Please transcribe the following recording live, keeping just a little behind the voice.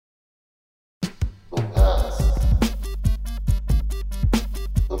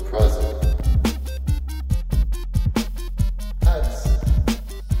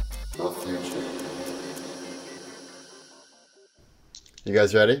You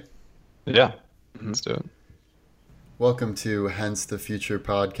guys ready? Yeah, let's do it. Welcome to Hence the Future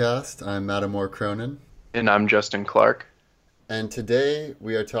podcast. I'm Matamor Cronin, And I'm Justin Clark. and today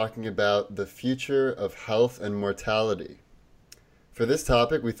we are talking about the future of health and mortality. For this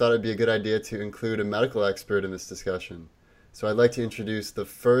topic, we thought it'd be a good idea to include a medical expert in this discussion. So I'd like to introduce the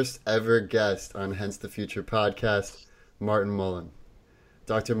first ever guest on Hence the Future podcast, Martin Mullen.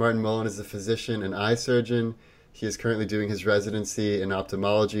 Dr. Martin Mullen is a physician and eye surgeon. He is currently doing his residency in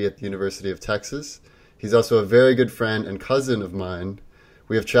ophthalmology at the University of Texas. He's also a very good friend and cousin of mine.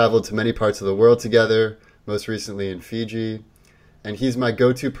 We have traveled to many parts of the world together, most recently in Fiji. And he's my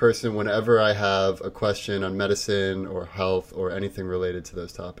go-to person whenever I have a question on medicine or health or anything related to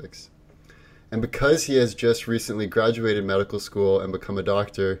those topics. And because he has just recently graduated medical school and become a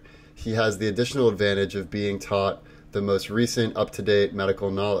doctor, he has the additional advantage of being taught the most recent up-to-date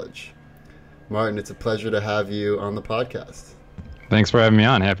medical knowledge. Martin, it's a pleasure to have you on the podcast. Thanks for having me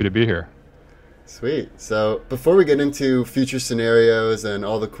on. Happy to be here. Sweet. So before we get into future scenarios and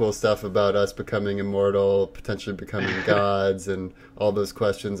all the cool stuff about us becoming immortal, potentially becoming gods, and all those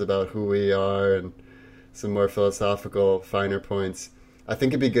questions about who we are and some more philosophical finer points, I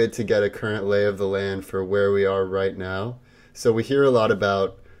think it'd be good to get a current lay of the land for where we are right now. So we hear a lot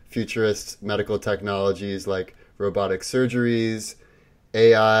about futurist medical technologies like robotic surgeries,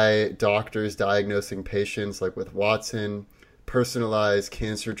 AI doctors diagnosing patients like with Watson, personalized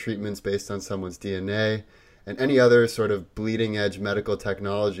cancer treatments based on someone's DNA, and any other sort of bleeding edge medical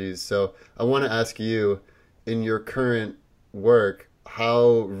technologies. So I want to ask you, in your current work,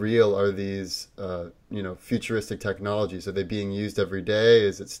 how real are these futuristic technologies? Are they being used every day?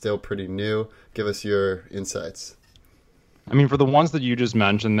 Is it still pretty new? Give us your insights. I mean, for the ones that you just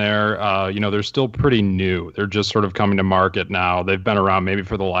mentioned there, they're still pretty new. They're just sort of coming to market now. They've been around maybe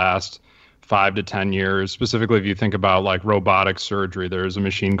for the last 5 to 10 years. Specifically, if you think about like robotic surgery, there's a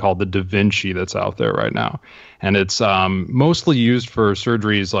machine called the Da Vinci that's out there right now. And it's mostly used for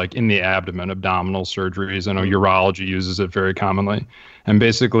surgeries like in the abdomen, abdominal surgeries. I know urology uses it very commonly. And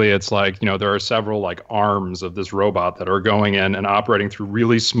basically, it's like, there are several like arms of this robot that are going in and operating through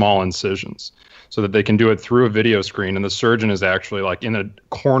really small incisions so that they can do it through a video screen. And the surgeon is actually like in a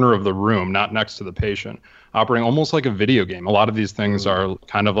corner of the room, not next to the patient, operating almost like a video game. A lot of these things are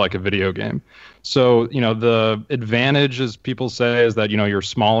kind of like a video game. So, the advantage, as people say, is that, your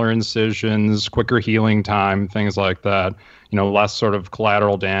smaller incisions, quicker healing time, things like that, less sort of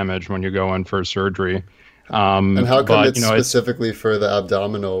collateral damage when you go in for surgery. And how come it's specifically for the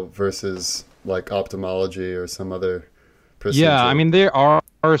abdominal versus like ophthalmology or some other procedure? Yeah, I mean, they are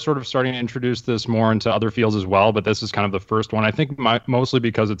sort of starting to introduce this more into other fields as well, but this is kind of the first one. I think mostly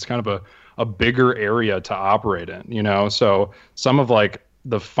because it's kind of a bigger area to operate in, So some of like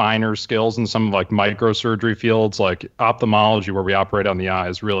the finer skills in some of like microsurgery fields, like ophthalmology, where we operate on the eye,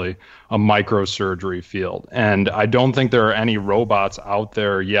 is really a microsurgery field. And I don't think there are any robots out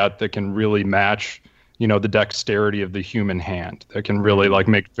there yet that can really match the dexterity of the human hand, that can really like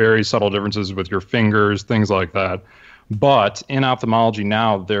make very subtle differences with your fingers, things like that. But in ophthalmology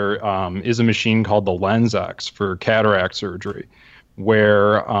now, there is a machine called the LensX for cataract surgery,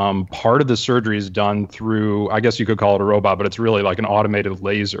 where part of the surgery is done through, I guess you could call it a robot, but it's really like an automated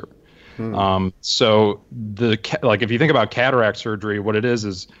laser. So if you think about cataract surgery, what it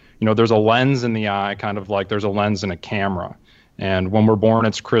is, there's a lens in the eye, kind of like there's a lens in a camera. And when we're born,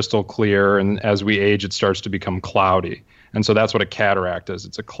 it's crystal clear. And as we age, it starts to become cloudy. And so that's what a cataract is.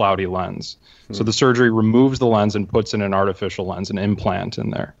 It's a cloudy lens. So the surgery removes the lens and puts in an artificial lens, an implant in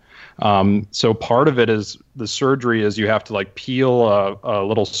there. So part of it is the surgery is you have to like peel a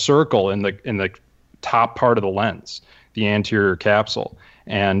little circle in the top part of the lens, the anterior capsule.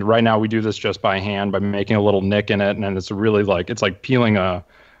 And right now we do this just by hand by making a little nick in it. And it's really like, it's like peeling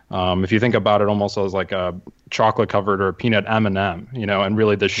if you think about it almost as like a chocolate covered or a peanut M&M, and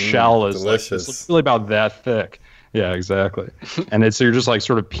really the shell is delicious. It's really about that thick. Yeah, exactly. And so you're just like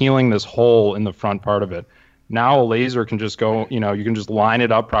sort of peeling this hole in the front part of it. Now a laser can just go, you can just line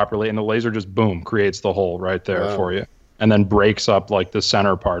it up properly and the laser just boom, creates the hole right there for you. And then breaks up like the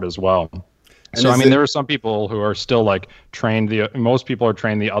center part as well. So, I mean, there are some people who are still like most people are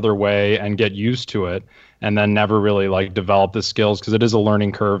trained the other way and get used to it and then never really like develop the skills because it is a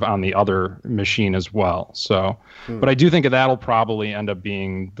learning curve on the other machine as well. So, but I do think that'll probably end up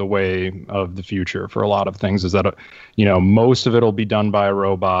being the way of the future for a lot of things is that, most of it will be done by a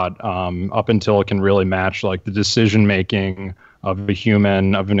robot up until it can really match like the decision making of a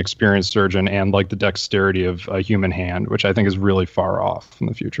human, of an experienced surgeon, and like the dexterity of a human hand, which I think is really far off in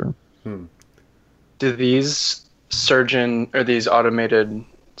the future. Do these these automated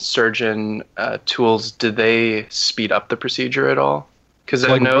surgeon tools, do they speed up the procedure at all? Because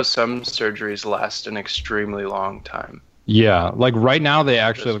I Like, know some surgeries last an extremely long time. yeah, like right now they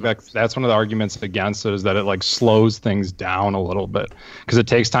actually This like, that's one of the arguments against it, is that it like slows things down a little bit because it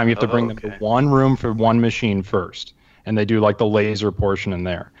takes time. You have to bring them to okay. one room for one machine first, and they do like the laser portion in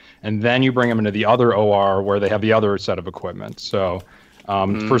there, and then you bring them into the other OR where they have the other set of equipment. So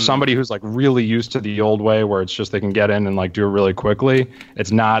for somebody who's like really used to the old way where it's just they can get in and like do it really quickly,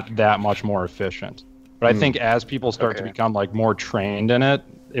 it's not that much more efficient. But I think as people start to Okay. become like more trained in it,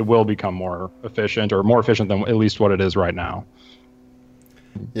 it will become more efficient, or more efficient than at least what it is right now.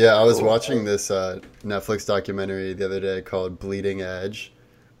 Yeah, I was watching this Netflix documentary the other day called Bleeding Edge,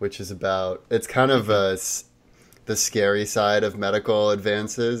 which is about, it's kind of the scary side of medical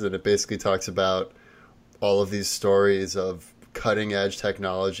advances, and it basically talks about all of these stories of cutting edge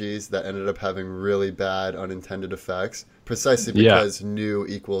technologies that ended up having really bad unintended effects, precisely because new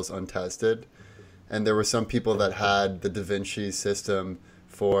equals untested. And there were some people that had the Da Vinci system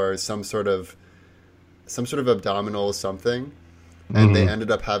for some sort of abdominal something, and they ended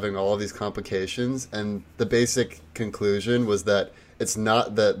up having all of these complications. And the basic conclusion was that it's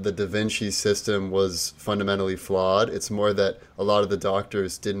not that the Da Vinci system was fundamentally flawed. It's more that a lot of the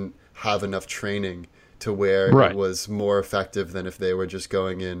doctors didn't have enough training to where it was more effective than if they were just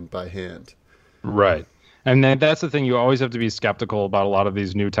going in by hand. Right. And then that's the thing, you always have to be skeptical about a lot of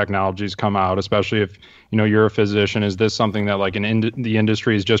these new technologies come out, especially if, you're a physician. Is this something that like the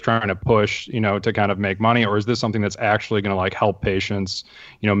industry is just trying to push, to kind of make money, or is this something that's actually going to like help patients,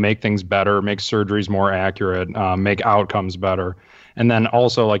 make things better, make surgeries more accurate, make outcomes better? And then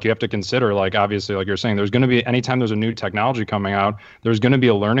also, like, you have to consider, like, obviously, like you're saying, there's going to be, anytime there's a new technology coming out, there's going to be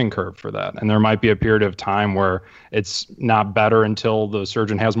a learning curve for that. And there might be a period of time where it's not better until the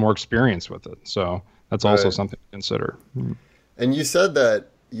surgeon has more experience with it. So that's also something to consider. And you said that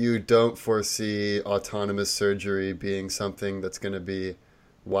you don't foresee autonomous surgery being something that's going to be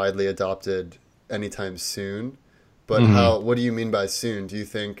widely adopted anytime soon. But what do you mean by soon? Do you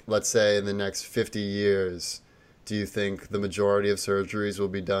think, let's say in the next 50 years, do you think the majority of surgeries will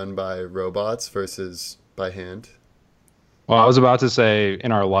be done by robots versus by hand? Well, I was about to say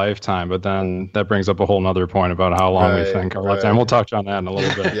in our lifetime, but then that brings up a whole nother point about how long we think our lifetime. We'll touch on that in a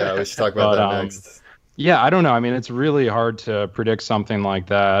little bit. Yeah, we should talk about that next. Yeah, I don't know. I mean, it's really hard to predict something like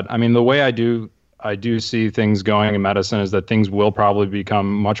that. I mean, the way I do see things going in medicine is that things will probably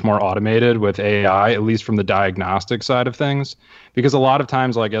become much more automated with AI, at least from the diagnostic side of things, because a lot of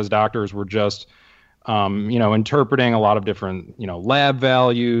times, like as doctors, we're just interpreting a lot of different, lab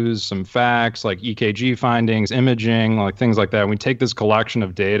values, some facts like EKG findings, imaging, like things like that. We take this collection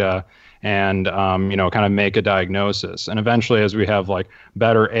of data and, kind of make a diagnosis. And eventually, as we have like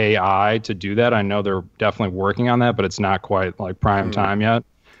better AI to do that, I know they're definitely working on that, but it's not quite like prime time yet.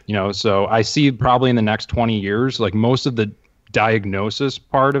 So I see probably in the next 20 years, like most of the diagnosis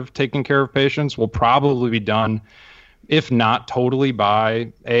part of taking care of patients will probably be done, if not totally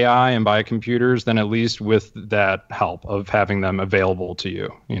by AI and by computers, then at least with that help of having them available to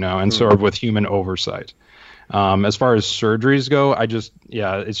you, and sort of with human oversight. As far as surgeries go,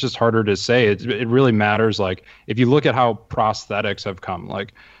 it's just harder to say. It really matters. Like if you look at how prosthetics have come,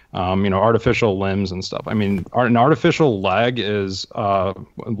 like, artificial limbs and stuff. I mean, an artificial leg is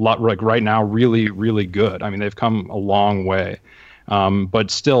like right now really, really good. I mean, they've come a long way. But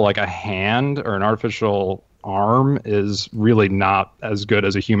still, like a hand or an artificial arm is really not as good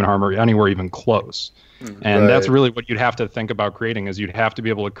as a human arm or anywhere even close. And that's really what you'd have to think about creating, is you'd have to be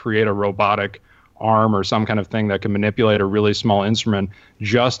able to create a robotic arm or some kind of thing that can manipulate a really small instrument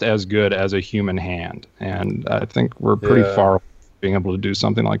just as good as a human hand. And I think we're pretty far from being able to do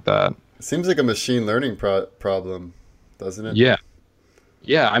something like that. It seems like a machine learning problem, doesn't it?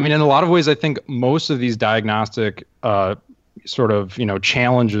 Yeah. I mean, in a lot of ways, I think most of these diagnostic sort of,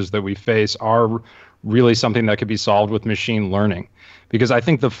 challenges that we face are really something that could be solved with machine learning. Because I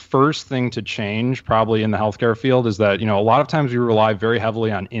think the first thing to change probably in the healthcare field is that, a lot of times we rely very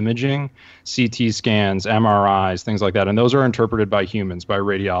heavily on imaging, CT scans, MRIs, things like that. And those are interpreted by humans, by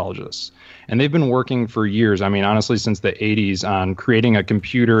radiologists. And they've been working for years, I mean, honestly, since the 80s on creating a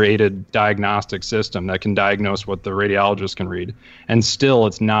computer-aided diagnostic system that can diagnose what the radiologist can read. And still,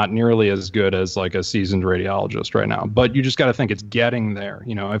 it's not nearly as good as like a seasoned radiologist right now. But you just got to think it's getting there,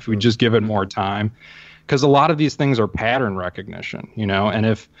 if we just give it more time. Because a lot of these things are pattern recognition, and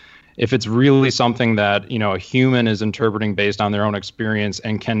if it's really something that, a human is interpreting based on their own experience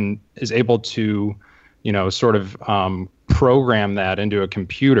and is able to, sort of program that into a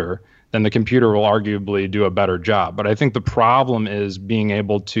computer, then the computer will arguably do a better job. But I think the problem is being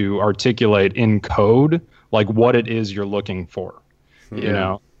able to articulate in code, like what it is you're looking for,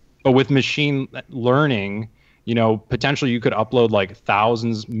 But with machine learning, potentially you could upload like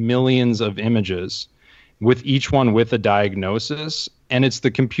thousands, millions of images with each one with a diagnosis. And it's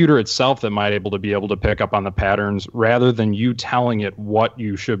the computer itself that might be able to pick up on the patterns rather than you telling it what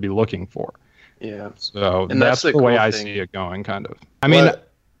you should be looking for. Yeah. So And that's the way cool I thing. see it going, kind of. I mean,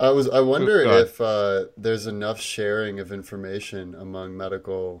 I wonder Go ahead. if there's enough sharing of information among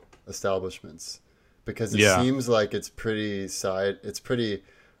medical establishments, because it Yeah. seems like it's pretty,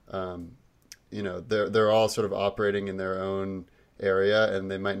 they're all sort of operating in their own area and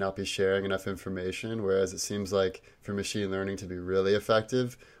they might not be sharing enough information. Whereas it seems like for machine learning to be really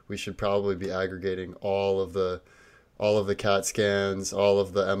effective, we should probably be aggregating all of the CAT scans, all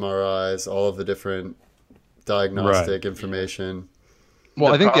of the MRIs, all of the different diagnostic information.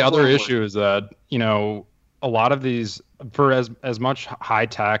 Well, The I think the other problem with- issue is that, a lot of these, for as much high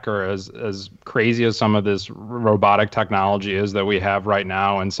tech or as crazy as some of this robotic technology is that we have right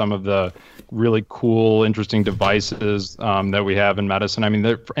now, and some of the really cool, interesting devices that we have in medicine, I mean,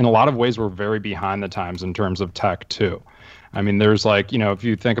 in a lot of ways, we're very behind the times in terms of tech too. I mean, there's like, if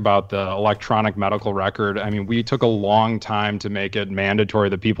you think about the electronic medical record, I mean, we took a long time to make it mandatory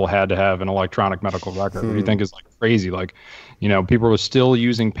that people had to have an electronic medical record. What do you think is like crazy? Like, people were still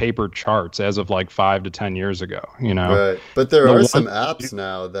using paper charts as of like 5 to 10 years ago, Right. But there The are one- some apps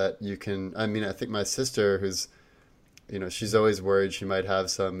now that you can, I mean, I think my sister who's, she's always worried she might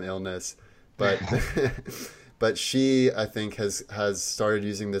have some illness, but but she, I think, has started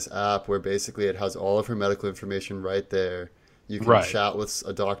using this app where basically it has all of her medical information right there. You can Right. chat with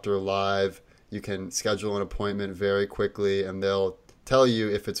a doctor live. You can schedule an appointment very quickly, and they'll tell you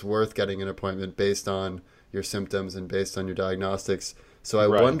if it's worth getting an appointment based on your symptoms and based on your diagnostics. So I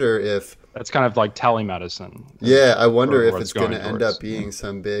Right. wonder if, That's kind of like telemedicine. yeah, I wonder Or if what it's it's going to going end towards. up being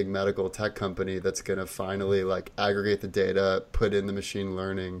some big medical tech company that's going to finally like aggregate the data, put in the machine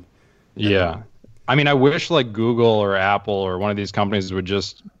learning. Yeah. I mean, I wish like Google or Apple or one of these companies would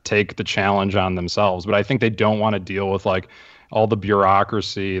just take the challenge on themselves, but I think they don't want to deal with like all the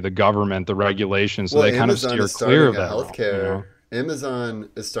bureaucracy, the government, the regulations, so Well, they kind of Amazon steer is clear of starting a that. healthcare. Amazon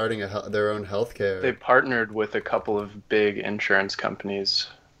is starting their own healthcare. They partnered with a couple of big insurance companies.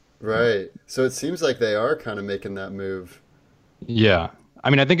 Right. So it seems like they are kind of making that move. Yeah. I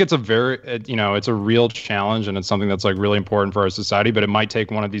mean, I think it's it's a real challenge, and it's something that's like really important for our society, but it might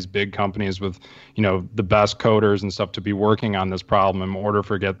take one of these big companies with, the best coders and stuff to be working on this problem in order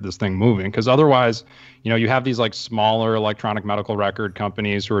for get this thing moving. Because otherwise, you have these like smaller electronic medical record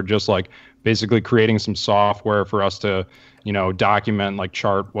companies who are just like basically creating some software for us to, document, like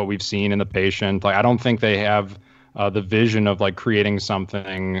chart what we've seen in the patient. Like, I don't think they have the vision of like creating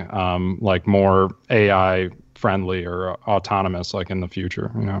something like more AI friendly or autonomous like in the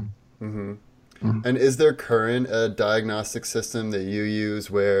future. And is there current a diagnostic system that you use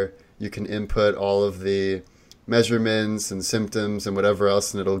where you can input all of the measurements and symptoms and whatever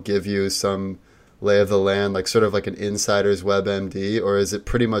else, and it'll give you some lay of the land, like sort of like an insider's WebMD? Or is it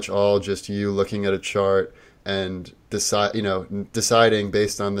pretty much all just you looking at a chart and deciding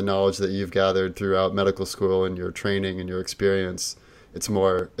based on the knowledge that you've gathered throughout medical school and your training and your experience? It's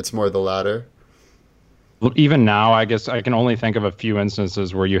more the latter. Even now, I guess I can only think of a few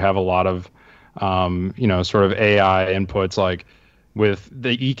instances where you have a lot of, sort of AI inputs. Like with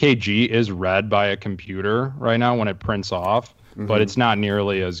the EKG is read by a computer right now when it prints off, but it's not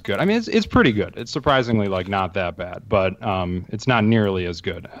nearly as good. I mean, it's pretty good. It's surprisingly like not that bad, but it's not nearly as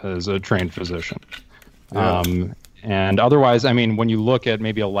good as a trained physician. Yeah. And otherwise, I mean, when you look at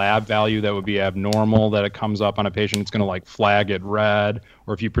maybe a lab value that would be abnormal that it comes up on a patient, it's going to like flag it red.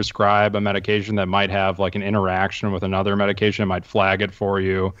 Or if you prescribe a medication that might have like an interaction with another medication, it might flag it for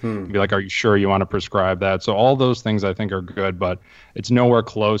you. Be like, are you sure you want to prescribe that? So all those things I think are good, but it's nowhere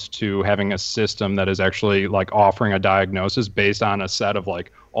close to having a system that is actually like offering a diagnosis based on a set of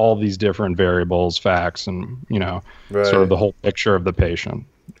like all these different variables, facts, and, Right. sort of the whole picture of the patient.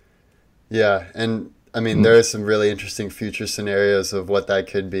 Yeah, and I mean, there are some really interesting future scenarios of what that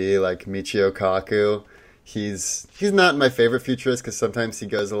could be. Like Michio Kaku, he's not my favorite futurist because sometimes he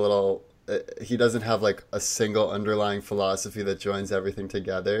goes a little. He doesn't have like a single underlying philosophy that joins everything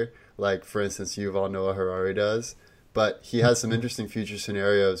together. Like for instance, Yuval Noah Harari does. But he has some interesting future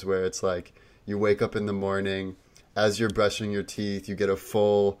scenarios where it's like you wake up in the morning, as you're brushing your teeth, you get a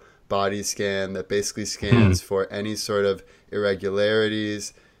full body scan that basically scans for any sort of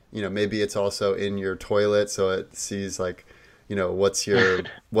irregularities. Maybe it's also in your toilet, so it sees like,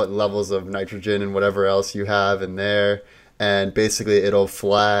 what levels of nitrogen and whatever else you have in there. And basically it'll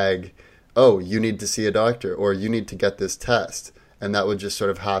flag, oh, you need to see a doctor or you need to get this test. And that would just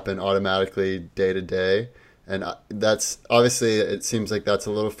sort of happen automatically day to day. And that's obviously, it seems like that's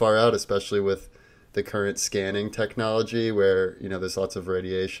a little far out, especially with the current scanning technology where, there's lots of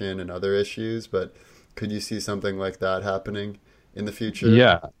radiation and other issues, but could you see something like that happening in the future?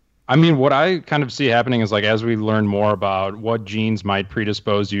 Yeah. I mean, what I kind of see happening is like as we learn more about what genes might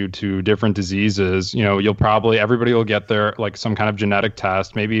predispose you to different diseases, everybody will get their like some kind of genetic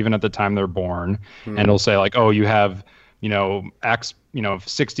test, maybe even at the time they're born, and it'll say like, oh, you have, X,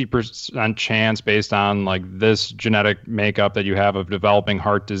 60% chance based on like this genetic makeup that you have of developing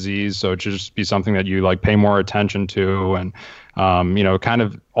heart disease. So it should just be something that you like pay more attention to, and kind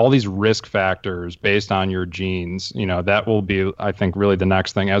of all these risk factors based on your genes, that will be, I think, really the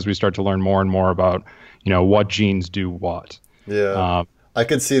next thing as we start to learn more and more about, what genes do what. Yeah. I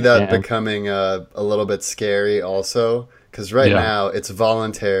could see that becoming a little bit scary also, because now it's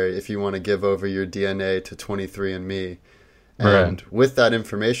voluntary if you want to give over your DNA to 23andMe. And with that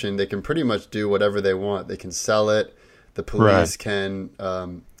information, they can pretty much do whatever they want. They can sell it. The police can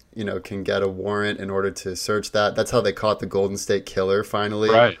get a warrant in order to search that. That's how they caught the Golden State Killer finally.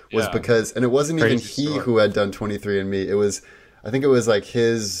 Was because, and it wasn't even he who had done 23andMe. It was, I think it was like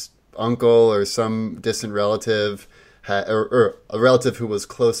his uncle or some distant relative, or a relative who was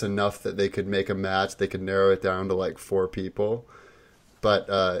close enough that they could make a match. They could narrow it down to like 4 people.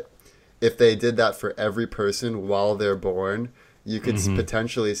 But if they did that for every person while they're born, you could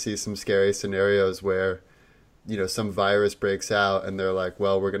potentially see some scary scenarios where, some virus breaks out and they're like,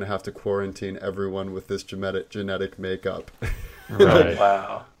 well, we're going to have to quarantine everyone with this genetic makeup. Right.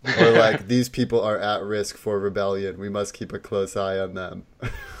 Wow. Or like, these people are at risk for rebellion. We must keep a close eye on them.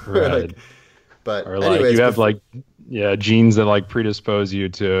 Right. Or anyways, you have genes that like predispose you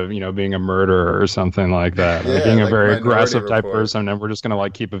to, being a murderer or something like that. Or being a very aggressive type person, and we're just going to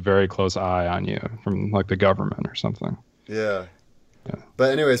like keep a very close eye on you from like the government or something. Yeah.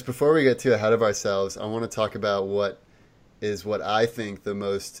 But anyways, before we get too ahead of ourselves, I want to talk about what I think the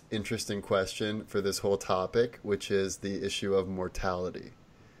most interesting question for this whole topic, which is the issue of mortality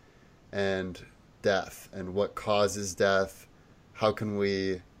and death and what causes death. How can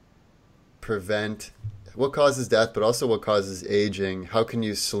we prevent what causes death, but also what causes aging? How can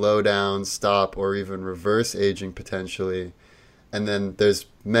you slow down, stop, or even reverse aging potentially? And then there's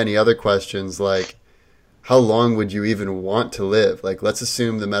many other questions like, how long would you even want to live? Like, let's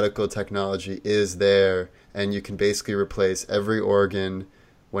assume the medical technology is there and you can basically replace every organ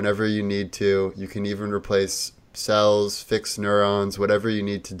whenever you need to. You can even replace cells, fix neurons, whatever you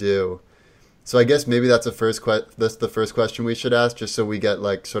need to do. So I guess maybe that's the first question we should ask, just so we get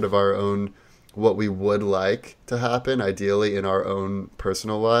like sort of our own, what we would like to happen ideally in our own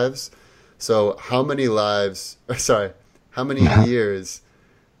personal lives. So how many years?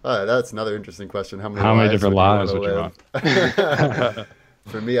 That's another interesting question. How many different lives would you want?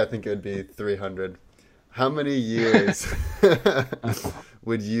 For me, I think it would be 300. How many years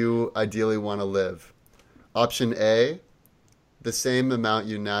would you ideally want to live? Option A, the same amount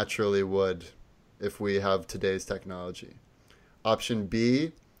you naturally would if we have today's technology. Option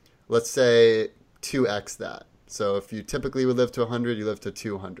B, let's say 2x that. So if you typically would live to 100, you live to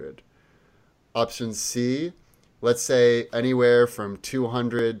 200. Option C, let's say anywhere from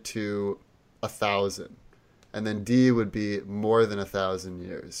 200 to 1,000. And then D would be more than 1,000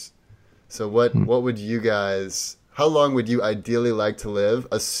 years. So what would you guys, how long would you ideally like to live,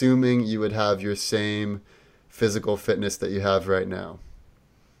 assuming you would have your same physical fitness that you have right now?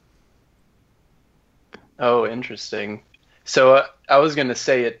 Oh, interesting. So I was going to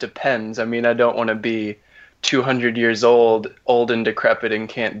say it depends. I mean, I don't want to be 200 years old and decrepit and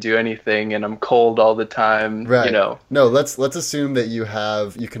can't do anything and I'm cold all the time, right. No, let's assume that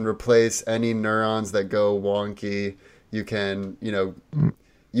you can replace any neurons that go wonky. You can,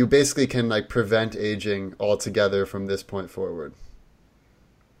 you basically can like prevent aging altogether from this point forward.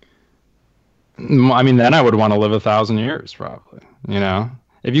 I mean, then I would want to live 1,000 years probably,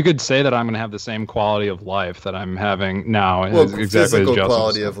 If you could say that I'm going to have the same quality of life that I'm having now, exactly physical as Justin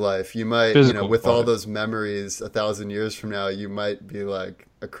quality said. of life, you might, with all those memories, 1,000 years from now, you might be like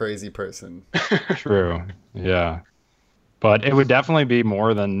a crazy person. True, yeah, but it would definitely be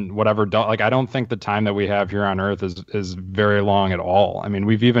more than whatever. Like, I don't think the time that we have here on Earth is very long at all. I mean,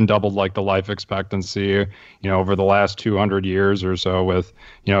 we've even doubled like the life expectancy, over the last 200 years or so with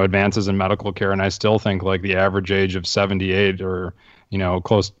advances in medical care, and I still think like the average age of 78 or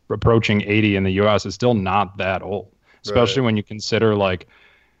close approaching 80 in the U.S. is still not that old, especially when you consider like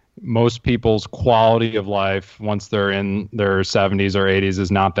most people's quality of life once they're in their 70s or 80s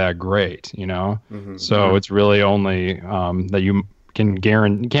is not that great, So it's really only that you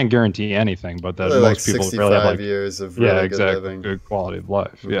you can't guarantee anything, but that Really, like most people 65 really have like years of really good living. good quality of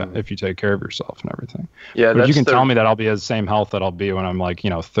life. Yeah, if you take care of yourself and everything. Yeah, But if you can that's tell me that I'll be at the same health that I'll be when I'm like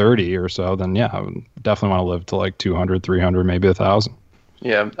 30 or so, then yeah, I would definitely want to live to like 200, 300, maybe 1,000.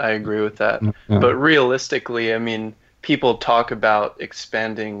 Yeah, I agree with that. Yeah. But realistically, I mean, people talk about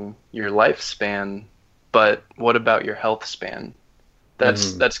expanding your lifespan, but what about your health span?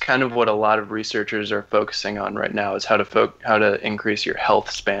 That's kind of what a lot of researchers are focusing on right now, is how to increase your health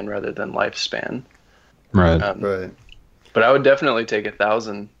span rather than lifespan. Right. Right. But I would definitely take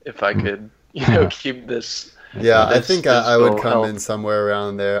 1,000 if I could, keep this. Yeah, I this think I would physical come health. in somewhere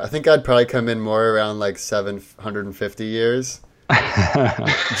around there. I think I'd probably come in more around like 750 years.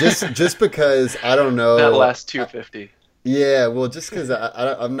 Just because I don't know. That last 250. Yeah, well, just because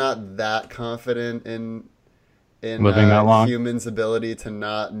I'm not that confident in Living that long? humans' ability to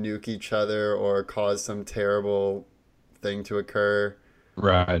not nuke each other or cause some terrible thing to occur.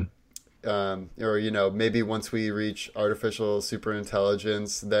 Right. Or maybe once we reach artificial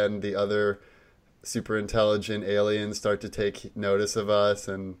superintelligence, then the other super intelligent aliens start to take notice of us,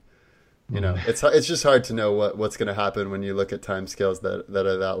 and it's just hard to know what's going to happen when you look at timescales that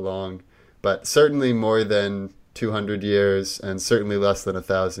are that long. But certainly more than 200 years, and certainly less than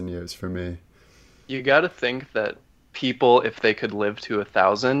 1,000 years for me. You got to think that people, if they could live to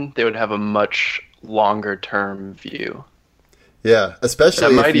 1,000, they would have a much longer term view. Yeah, especially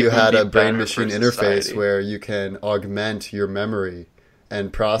That if might you even had be a better brain-machine for interface society. where you can augment your memory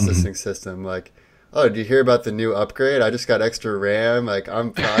and processing system. Like, oh, did you hear about the new upgrade? I just got extra RAM. Like,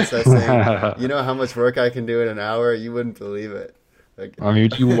 I'm processing. You know how much work I can do in an hour? You wouldn't believe it. Like, I mean,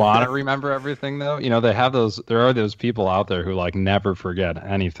 do you want to remember everything though? There are those people out there who like never forget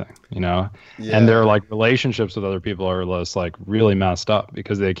anything, Yeah. and their like relationships with other people are just like really messed up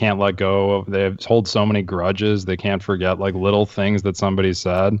because they can't let go of, they hold so many grudges. They can't forget like little things that somebody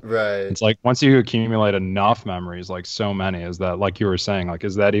said. Right. It's like once you accumulate enough memories, like so many, is that, like you were saying, like,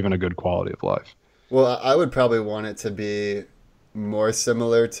 is that even a good quality of life? Well, I would probably want it to be more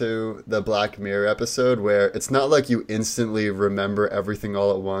similar to the Black Mirror episode, where it's not like you instantly remember everything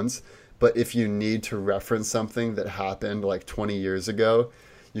all at once, but if you need to reference something that happened like 20 years ago,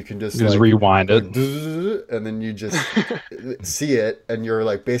 you can just like rewind it. and then you just see it, and you're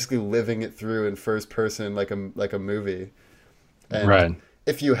like basically living it through in first person like a movie. And Right.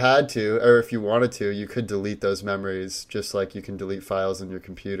 if you had to, or if you wanted to, you could delete those memories just like you can delete files in your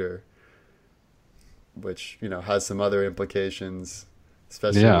computer, which has some other implications,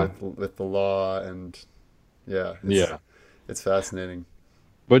 especially Yeah. with the law, and Yeah. it's fascinating.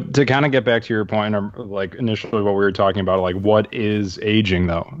 But to kind of get back to your point, or like initially what we were talking about, like what is aging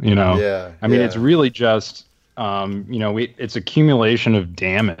though? Yeah, I mean, yeah. it's really just, it's accumulation of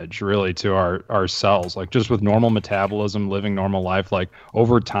damage really to our cells, like just with normal metabolism, living normal life, like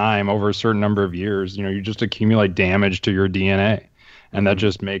over time, over a certain number of years, you just accumulate damage to your DNA, and that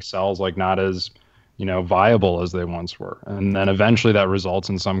just makes cells like not as, viable as they once were. And then eventually that results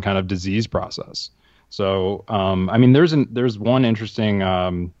in some kind of disease process. So, I mean, there's one interesting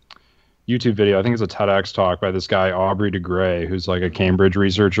YouTube video. I think it's a TEDx talk by this guy, Aubrey de Grey, who's like a Cambridge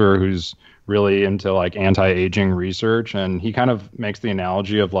researcher who's really into like anti-aging research. And he kind of makes the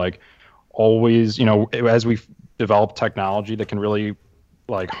analogy of like always, as we develop technology that can really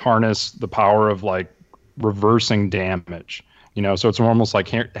like harness the power of like reversing damage. So it's almost like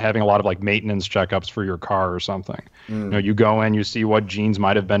having a lot of like maintenance checkups for your car or something. You go in, you see what genes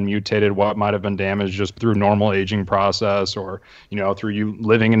might have been mutated, what might have been damaged just through normal aging process, or, through you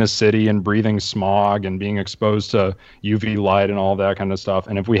living in a city and breathing smog and being exposed to UV light and all that kind of stuff.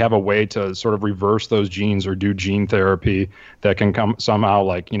 And if we have a way to sort of reverse those genes or do gene therapy that can come somehow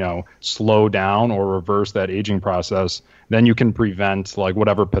like, slow down or reverse that aging process, then you can prevent like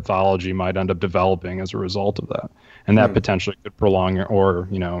whatever pathology might end up developing as a result of that. And that potentially could prolong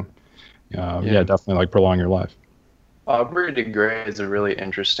definitely like prolong your life. Aubrey de Grey is a really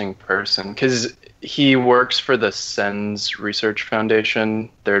interesting person because he works for the SENS Research Foundation.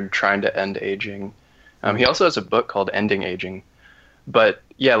 They're trying to end aging. He also has a book called Ending Aging. But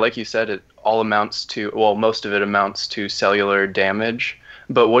yeah, like you said, it all amounts to, well, most of it amounts to cellular damage.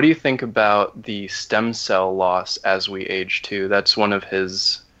 But what do you think about the stem cell loss as we age too? That's one of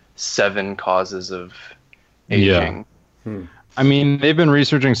his 7 causes of aging. Yeah. I mean, they've been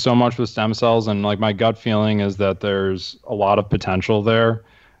researching so much with stem cells, and like my gut feeling is that there's a lot of potential there.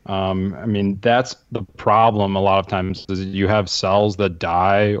 I mean, that's the problem a lot of times is you have cells that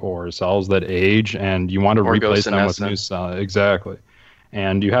die or cells that age, and you want to replace them with new cells. Exactly.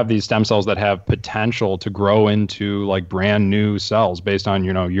 And you have these stem cells that have potential to grow into like brand new cells based on,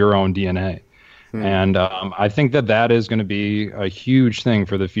 your own DNA. And I think that that is going to be a huge thing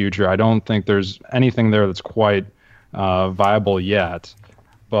for the future. I don't think there's anything there that's quite viable yet.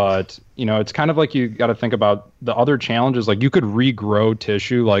 But, you know, it's kind of like you got to think about the other challenges. Like you could regrow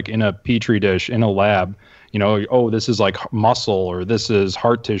tissue like in a petri dish in a lab, you know, oh, this is like muscle or this is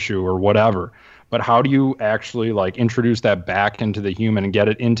heart tissue or whatever. But how do you actually like introduce that back into the human and get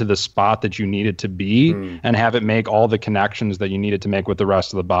it into the spot that you need it to be and have it make all the connections that you need it to make with the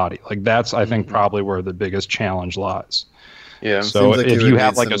rest of the body? Like that's, I think, probably where the biggest challenge lies. Yeah. So like if you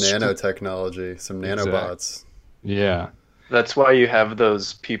have like some nanotechnology, some nanobots. Yeah. That's why you have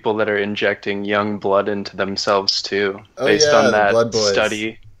those people that are injecting young blood into themselves too, based on that Blood Boys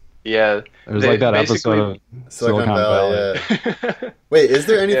study. Yeah, there's like that episode of Silicon Valley. Yeah. Wait, is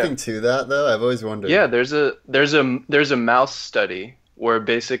there anything to that though? I've always wondered. Yeah, there's a mouse study where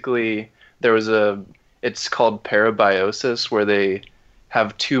basically it's called parabiosis, where they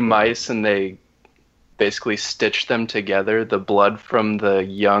have two mice and they basically stitch them together. The blood from the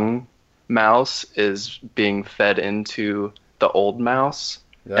young mouse is being fed into the old mouse.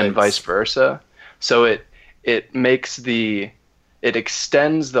 Yikes. And vice versa. So it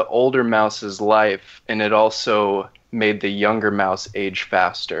extends the older mouse's life, and it also made the younger mouse age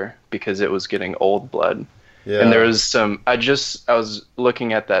faster because it was getting old blood. Yeah. And there was I was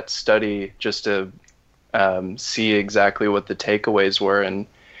looking at that study just to see exactly what the takeaways were, and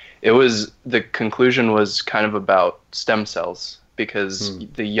the conclusion was kind of about stem cells, because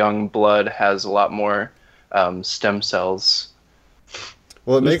the young blood has a lot more stem cells.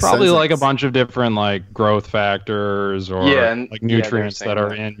 Well, it There's makes probably sense. like a bunch of different like growth factors or like nutrients that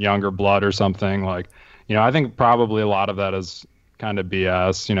are in younger blood or something. Like, you know, I think probably a lot of that is kind of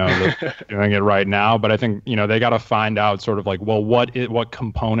BS, you know, doing it right now. But I think, you know, they got to find out sort of like, well, what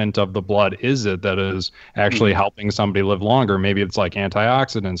component of the blood is it that is actually helping somebody live longer? Maybe it's like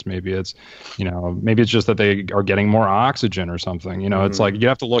antioxidants. Maybe it's, you know, maybe it's just that they are getting more oxygen or something. You know, it's like you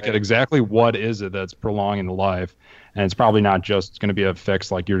have to look at exactly what is it that's prolonging the life. And it's probably not just going to be a fix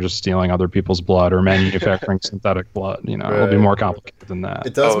like you're just stealing other people's blood or manufacturing synthetic blood. You know, It'll be more complicated than that.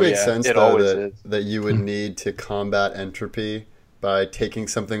 It does make sense, though, that you would need to combat entropy by taking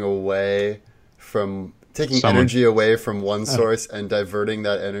something away from, energy away from one source and diverting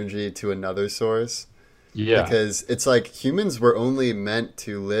that energy to another source. Yeah. Because it's like humans were only meant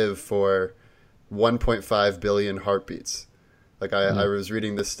to live for 1.5 billion heartbeats. Like I was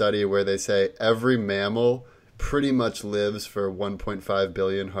reading this study where they say every mammal pretty much lives for 1.5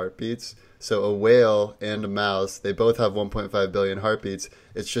 billion heartbeats. So a whale and a mouse, they both have 1.5 billion heartbeats.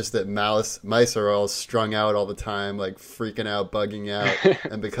 It's just that mice are all strung out all the time, like freaking out, bugging out.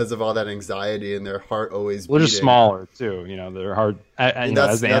 And because of all that anxiety and their heart always beating. They're just smaller too, you know, their heart. And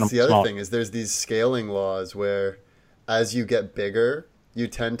that's the other thing is there's these scaling laws where as you get bigger, you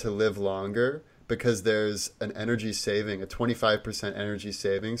tend to live longer because there's an energy saving, a 25% energy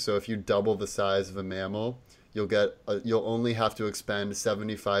saving. So if you double the size of a mammal, you'll only have to expend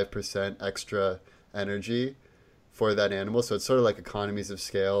 75% extra energy for that animal. So it's sort of like economies of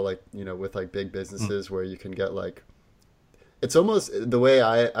scale, like, you know, with like big businesses where you can get like, it's almost the way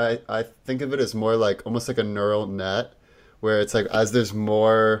I think of it is more like almost like a neural net, where it's like as there's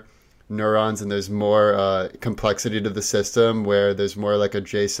more neurons and there's more complexity to the system, where there's more like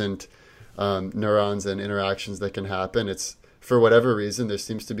adjacent neurons and interactions that can happen. It's for whatever reason, there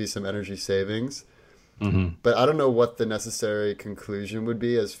seems to be some energy savings. But I don't know what the necessary conclusion would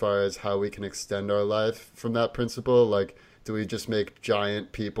be as far as how we can extend our life from that principle. Like, do we just make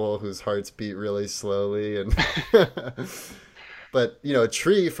giant people whose hearts beat really slowly? And but, you know, a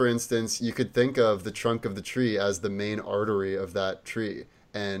tree, for instance, you could think of the trunk of the tree as the main artery of that tree.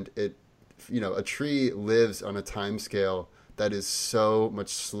 And it, you know, a tree lives on a time scale that is so much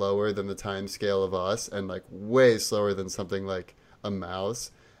slower than the time scale of us, and like way slower than something like a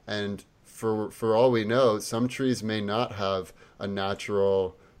mouse. And for all we know, some trees may not have a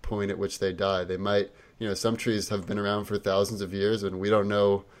natural point at which they die. They might, you know, some trees have been around for thousands of years, and we don't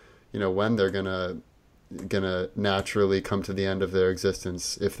know, you know, when they're gonna naturally come to the end of their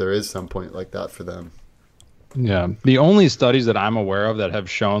existence, if there is some point like that for them. Yeah. The only studies that I'm aware of that have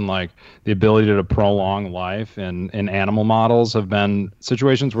shown like the ability to prolong life in animal models have been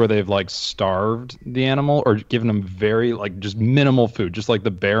situations where they've like starved the animal or given them very like just minimal food, just like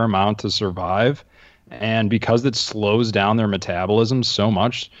the bare amount to survive. And because it slows down their metabolism so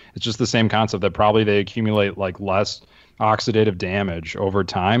much, it's just the same concept that probably they accumulate like less oxidative damage over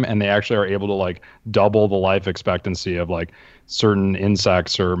time, and they actually are able to like double the life expectancy of like certain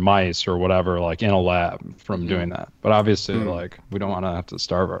insects or mice or whatever, like in a lab from doing that. But obviously like we don't want to have to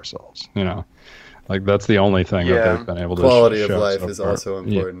starve ourselves, you know, like that's the only thing that they've been able to quality of life is also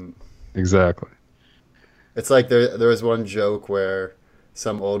important. Exactly. It's like there was one joke where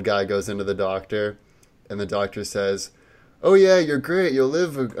some old guy goes into the doctor, and the doctor says, "Oh yeah, you're great. You'll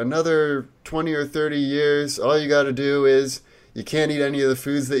live another 20 or 30 years. All you got to do is you can't eat any of the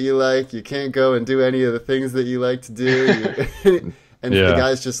foods that you like. You can't go and do any of the things that you like to do." And the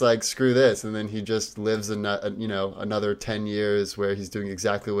guy's just like, "Screw this," and then he just lives another 10 years where he's doing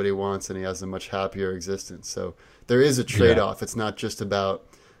exactly what he wants, and he has a much happier existence. So there is a trade-off. It's not just about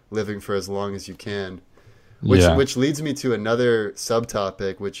living for as long as you can. Which leads me to another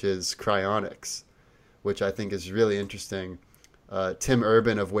subtopic, which is cryonics, which I think is really interesting. Tim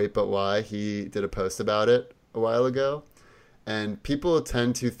Urban of Wait But Why, he did a post about it a while ago. And people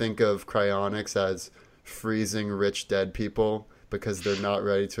tend to think of cryonics as freezing rich dead people because they're not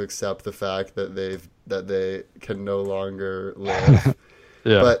ready to accept the fact that they can no longer live.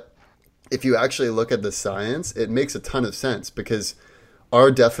 But if you actually look at the science, it makes a ton of sense, because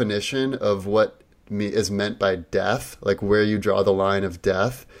our definition of what is meant by death, like where you draw the line of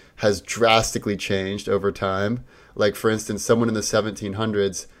death, has drastically changed over time. Like, for instance, someone in the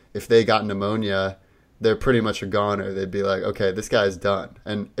 1700s, if they got pneumonia, they're pretty much a goner. They'd be like, okay, this guy's done.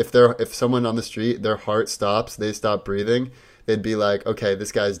 And if someone on the street, their heart stops, they stop breathing, they'd be like, okay,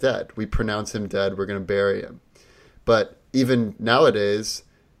 this guy's dead. We pronounce him dead. We're going to bury him. But even nowadays,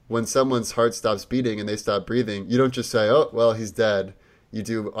 when someone's heart stops beating and they stop breathing, you don't just say, oh, well, he's dead. You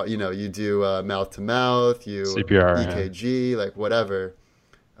do, mouth to mouth, CPR, EKG, like whatever.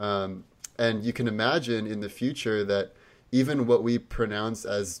 And you can imagine in the future that even what we pronounce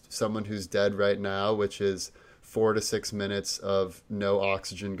as someone who's dead right now, which is 4 to 6 minutes of no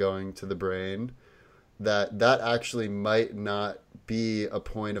oxygen going to the brain, that actually might not be a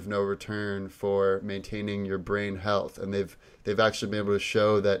point of no return for maintaining your brain health. And they've actually been able to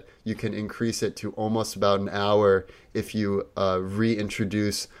show that you can increase it to almost about an hour if you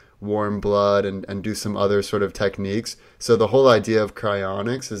reintroduce warm blood and do some other sort of techniques. So the whole idea of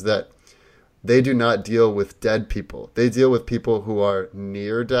cryonics is that they do not deal with dead people. They deal with people who are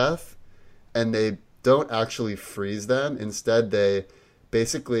near death, and they don't actually freeze them. Instead, they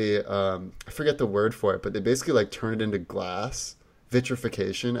basically, I forget the word for it, but they basically like turn it into glass.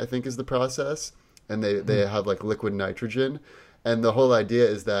 Vitrification, I think, is the process. And they have like liquid nitrogen. And the whole idea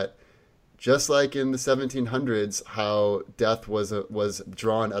is that just like in the 1700s, how death was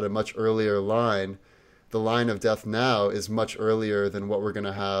drawn at a much earlier line, the line of death now is much earlier than what we're going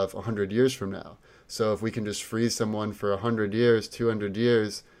to have 100 years from now. So if we can just freeze someone for 100 years, 200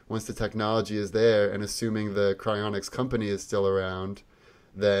 years, once the technology is there, and assuming the cryonics company is still around,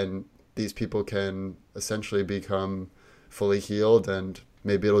 then these people can essentially become fully healed, and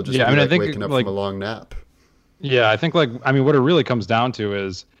maybe it'll just be like waking up from a long nap. Yeah, I think what it really comes down to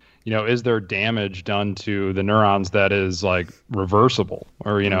is, is there damage done to the neurons that is like reversible?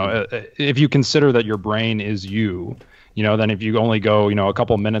 Or, if you consider that your brain is then if you only go, a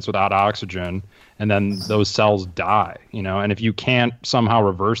couple minutes without oxygen, and then those cells die, and if you can't somehow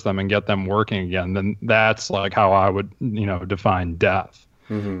reverse them and get them working again, then that's like how I would, define death.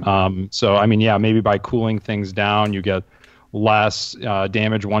 So, maybe by cooling things down, you get less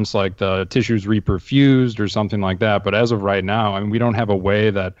damage once like the tissue's reperfused or something like that. But as of right now, we don't have a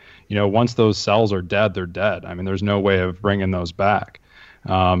way that, once those cells are dead, they're dead. There's no way of bringing those back.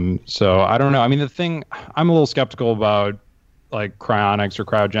 So I don't know. The thing, I'm a little skeptical about like cryonics or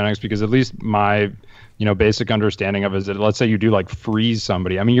cryogenics, because at least my, basic understanding of it is that, let's say you do like freeze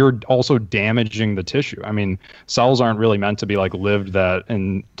somebody. You're also damaging the tissue. Cells aren't really meant to be like lived that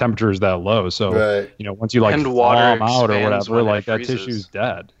in temperatures that low. So, right. Once you like thaw them out or whatever, like that tissue's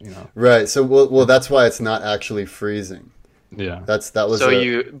dead, Right. So, well, that's why it's not actually freezing. Yeah.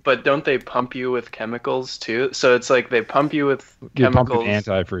 But don't they pump you with chemicals too? So it's like they pump you with chemicals.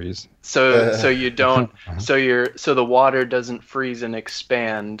 Antifreeze. So you don't, so the water doesn't freeze and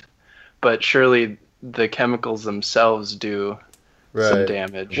expand, but surely the chemicals themselves do some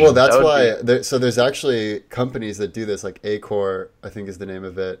damage. Well, that's why. There's actually companies that do this, like Acor, I think is the name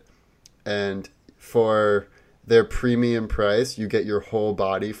of it, and for their premium price, you get your whole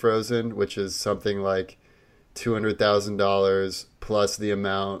body frozen, which is something like $200,000 plus the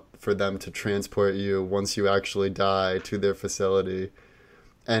amount for them to transport you once you actually die to their facility.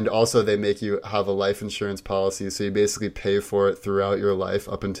 And also they make you have a life insurance policy, so you basically pay for it throughout your life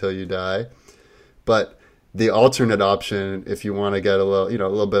up until you die. But the alternate option, if you want to get a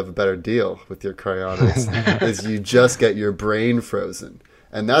little bit of a better deal with your cryonics, is you just get your brain frozen.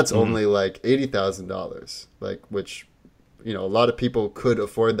 And that's only like $80,000, which a lot of people could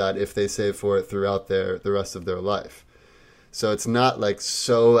afford that if they save for it throughout the rest of their life. So it's not like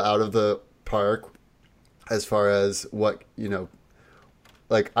so out of the park as far as what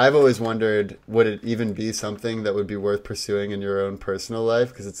like I've always wondered, would it even be something that would be worth pursuing in your own personal life?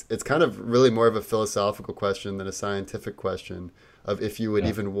 Because it's kind of really more of a philosophical question than a scientific question of if you would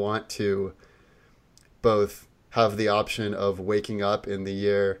even want to both have the option of waking up in the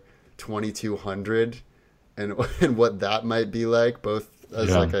year 2200 and what that might be like, both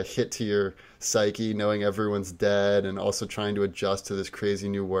as like a hit to your psyche, knowing everyone's dead, and also trying to adjust to this crazy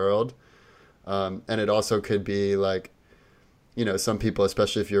new world. And it also could be like, you know, some people,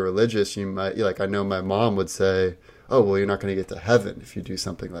 especially if you're religious, you might, like, I know my mom would say, oh, well, you're not going to get to heaven if you do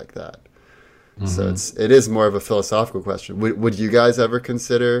something like that. So it is more of a philosophical question. Would you guys ever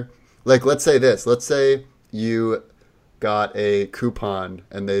consider, like, let's say you got a coupon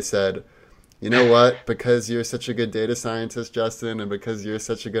and they said, you know what, because you're such a good data scientist, Justin, and because you're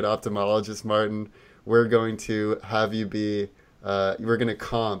such a good ophthalmologist, Martin, we're going to have you be, we're going to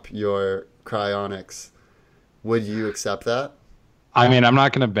comp your cryonics. Would you accept that? I mean, I'm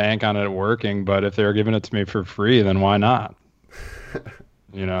not going to bank on it working, but if they're giving it to me for free, then why not?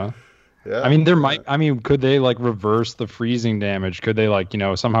 You know? Yeah. I mean, could they like reverse the freezing damage? Could they like, you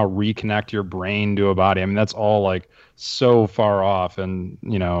know, somehow reconnect your brain to a body? I mean, that's all like so far off and,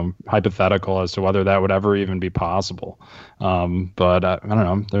 you know, hypothetical as to whether that would ever even be possible. But I don't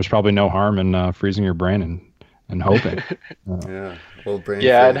know. There's probably no harm in freezing your brain and hoping. Yeah. Well, brain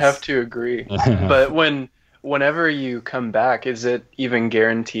Yeah, freeze. I'd have to agree. But whenever you come back, is it even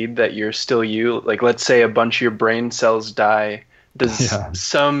guaranteed that you're still you? Like, let's say a bunch of your brain cells die. Does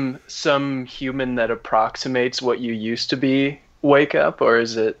some human that approximates what you used to be wake up, or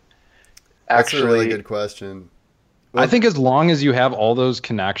is it actually... That's a really good question. I think as long as you have all those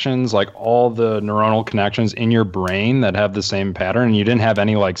connections, like all the neuronal connections in your brain that have the same pattern, and you didn't have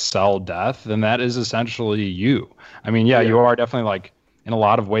any like cell death, then that is essentially you. I mean, you are definitely like in a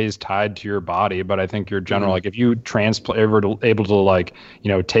lot of ways tied to your body, but I think your general, like if you able to like, you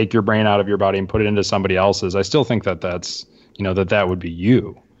know, take your brain out of your body and put it into somebody else's, I still think that's, you know, that would be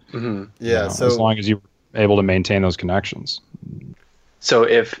you. Yeah. You know, so as long as you're able to maintain those connections. So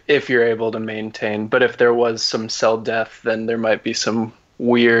if you're able to maintain, but if there was some cell death, then there might be some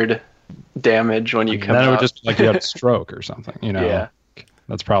weird damage when you come out. Then it would just be like you had a stroke or something, you know? Yeah.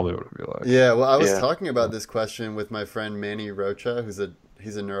 That's probably what it would be like. Yeah, well, I was talking about this question with my friend Manny Rocha, he's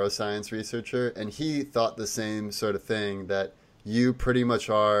a neuroscience researcher, and he thought the same sort of thing, that you pretty much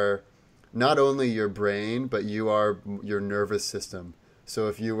are not only your brain, but you are your nervous system. So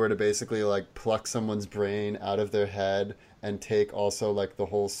if you were to basically like pluck someone's brain out of their head and take also like the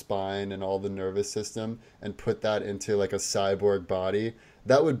whole spine and all the nervous system and put that into like a cyborg body,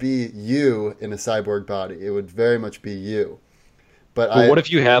 that would be you in a cyborg body. It would very much be you. But what if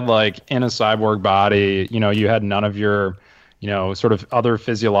you had like in a cyborg body, you know, you had none of your, you know, sort of other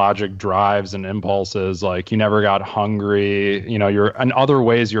physiologic drives and impulses, like you never got hungry, you know, you're in other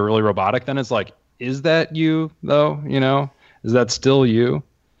ways you're really robotic, then it's like, is that you though? You know, is that still you?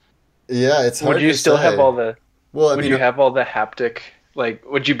 Yeah, it's hard Would you to still say. have all the Well, would you have all the haptic, like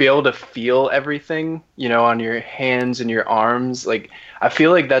would you be able to feel everything, you know, on your hands and your arms? Like I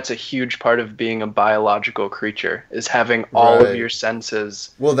feel like that's a huge part of being a biological creature, is having all of your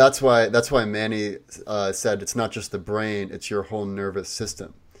senses. Well, that's why Manny said it's not just the brain, it's your whole nervous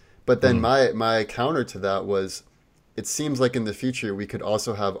system. But then my counter to that was, it seems like in the future we could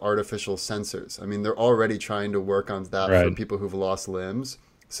also have artificial sensors. I mean, they're already trying to work on that for people who've lost limbs.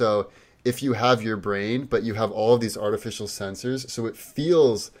 So if you have your brain, but you have all of these artificial sensors, so it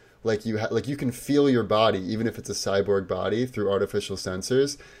feels like you can feel your body, even if it's a cyborg body, through artificial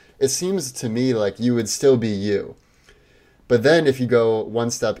sensors. It seems to me like you would still be you. But then if you go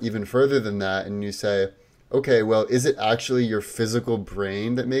one step even further than that and you say, okay, well, is it actually your physical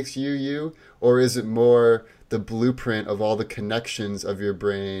brain that makes you you? Or is it more the blueprint of all the connections of your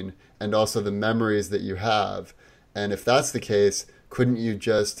brain and also the memories that you have? And if that's the case, couldn't you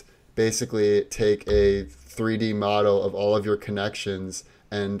just basically take a 3D model of all of your connections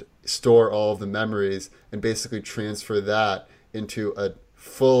and store all of the memories and basically transfer that into a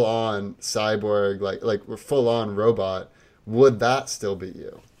full-on cyborg, like full-on robot? Would that still be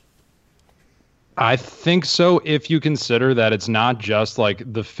you? I think so, if you consider that it's not just like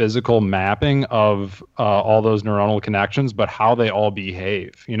the physical mapping of all those neuronal connections, but how they all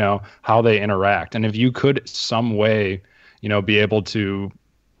behave, you know, how they interact. And if you could some way, you know, be able to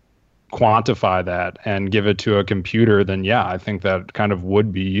quantify that and give it to a computer, then yeah, I think that kind of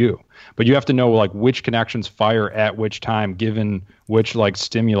would be you. But you have to know like which connections fire at which time, given which like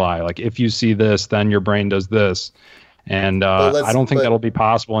stimuli. Like if you see this, then your brain does this. And I don't think that'll be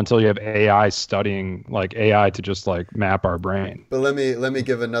possible until you have AI studying, like AI to just like map our brain. But let me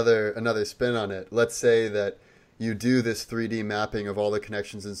give another spin on it. Let's say that you do this 3D mapping of all the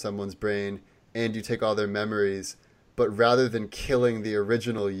connections in someone's brain and you take all their memories, but rather than killing the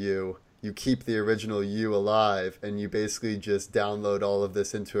original you, you keep the original you alive and you basically just download all of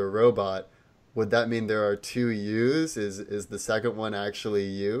this into a robot. Would that mean there are two yous? Is the second one actually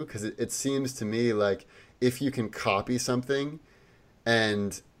you? Because it seems to me like if you can copy something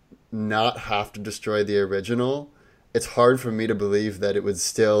and not have to destroy the original, it's hard for me to believe that it would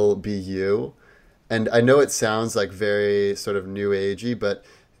still be you. And I know it sounds like very sort of new agey, but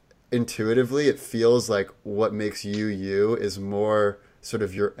intuitively it feels like what makes you you is more sort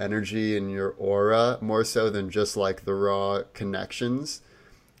of your energy and your aura, more so than just like the raw connections.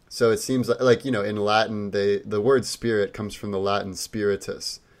 So it seems like you know, in Latin, the word spirit comes from the Latin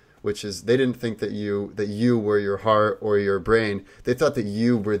spiritus, which is they didn't think that you were your heart or your brain. They thought that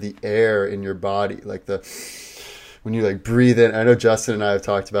you were the air in your body, like when you like breathe in. I know Justin and I have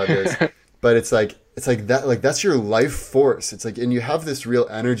talked about this, but it's like that, like that's your life force. It's like, and you have this real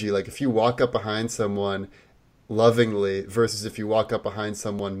energy. Like if you walk up behind someone lovingly versus if you walk up behind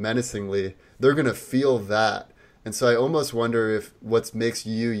someone menacingly, they're gonna feel that. And so I almost wonder if what makes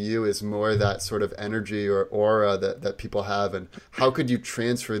you is more that sort of energy or aura that people have, and how could you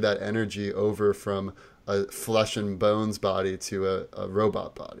transfer that energy over from a flesh and bones body to a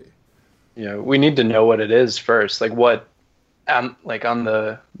robot body? Yeah, we need to know what it is first. Like what, like on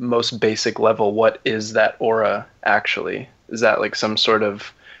the most basic level, what is that aura actually? Is that like some sort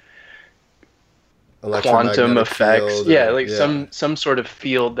of quantum effects? Yeah, like some sort of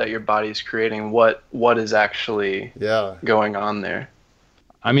field that your body's creating. What is actually going on there?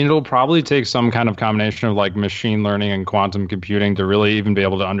 I mean, it'll probably take some kind of combination of like machine learning and quantum computing to really even be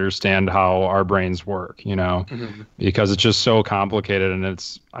able to understand how our brains work, you know, because it's just so complicated, and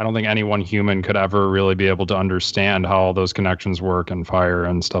I don't think any one human could ever really be able to understand how all those connections work and fire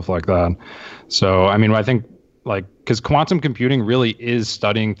and stuff like that. So, I mean, I think like, because quantum computing really is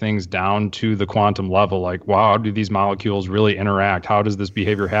studying things down to the quantum level. Like, wow, how do these molecules really interact? How does this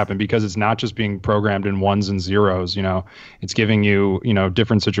behavior happen? Because it's not just being programmed in ones and zeros, you know, it's giving you, you know,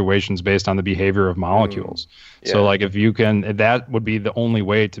 different situations based on the behavior of molecules. So like if you can, that would be the only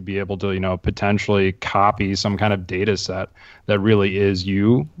way to be able to, you know, potentially copy some kind of data set that really is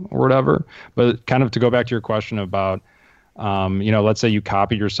you or whatever. But kind of to go back to your question about, you know, let's say you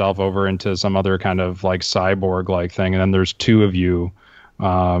copy yourself over into some other kind of like cyborg like thing, and then there's two of you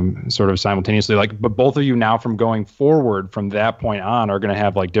sort of simultaneously, like, but both of you now from going forward from that point on are going to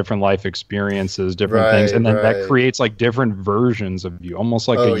have like different life experiences, different things, and then that creates like different versions of you, almost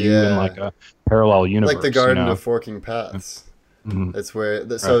like you in like a parallel universe, like the Garden of Forking Paths. It's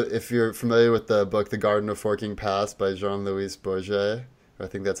where so if you're familiar with the book The Garden of Forking Paths by Jean-Louis Bourget, I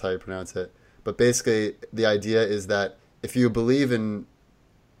think that's how you pronounce it, but basically the idea is that if you believe in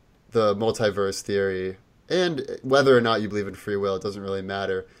the multiverse theory, and whether or not you believe in free will, it doesn't really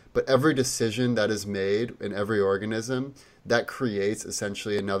matter, but every decision that is made in every organism, that creates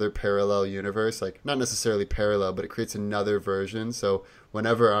essentially another parallel universe, like not necessarily parallel, but it creates another version. So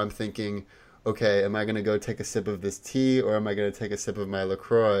whenever I'm thinking, okay, am I going to go take a sip of this tea or am I going to take a sip of my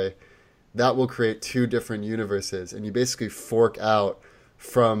LaCroix, that will create two different universes, and you basically fork out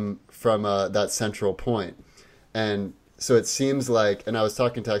from that central point. And so it seems like, and I was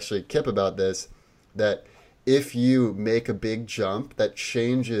talking to actually Kip about this, that if you make a big jump that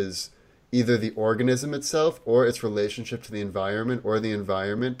changes either the organism itself or its relationship to the environment, or the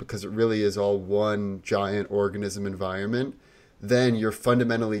environment, because it really is all one giant organism environment, then you're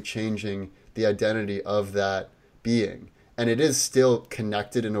fundamentally changing the identity of that being. And it is still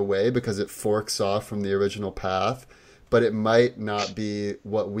connected in a way because it forks off from the original path, but it might not be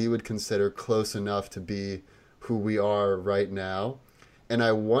what we would consider close enough to be who we are right now. And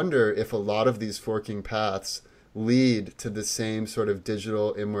I wonder if a lot of these forking paths lead to the same sort of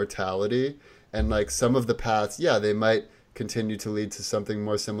digital immortality. And like some of the paths, they might continue to lead to something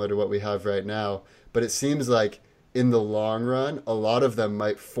more similar to what we have right now. But it seems like in the long run, a lot of them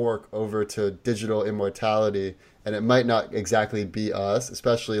might fork over to digital immortality, and it might not exactly be us,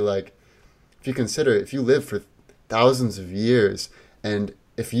 especially like if you consider, if you live for thousands of years, and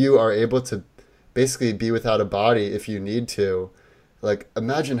if you are able to basically be without a body if you need to, like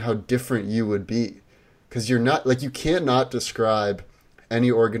imagine how different you would be, because you're not, like, you can't not describe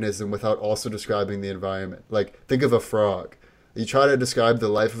any organism without also describing the environment. Like think of a frog. You try to describe the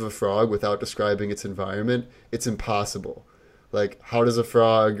life of a frog without describing its environment, it's impossible. Like, how does a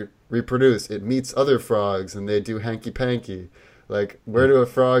frog reproduce? It meets other frogs and they do hanky-panky. Like, where does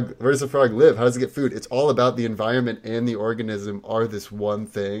a frog live? How does it get food? It's all about the environment and the organism are this one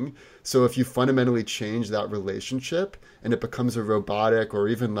thing. So if you fundamentally change that relationship and it becomes a robotic or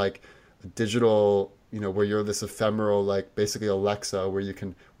even like a digital where you're this ephemeral, like basically Alexa, where you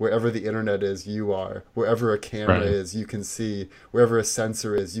can, wherever the internet is, you are, wherever a camera Right. is, you can see, wherever a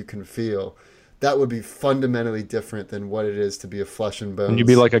sensor is, you can feel. That would be fundamentally different than what it is to be a flesh and And you'd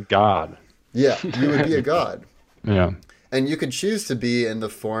be bones. like a god. Yeah, you would be a god. Yeah. And you could choose to be in the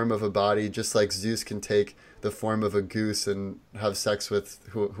form of a body, just like Zeus can take the form of a goose and have sex with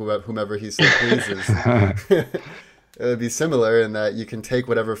whomever he so pleases. It would be similar in that you can take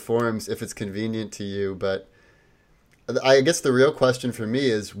whatever forms if it's convenient to you. But I guess the real question for me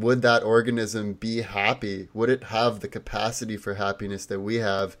is, would that organism be happy? Would it have the capacity for happiness that we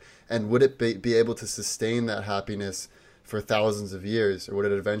have? And would it be able to sustain that happiness for thousands of years? Or would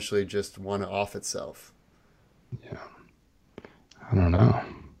it eventually just want to off itself? I don't know.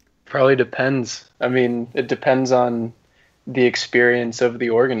 Probably depends. I mean, it depends on the experience of the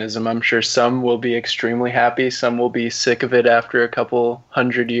organism. I'm sure some will be extremely happy, some will be sick of it after a couple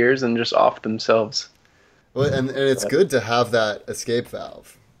hundred years and just off themselves. Well, and it's good to have that escape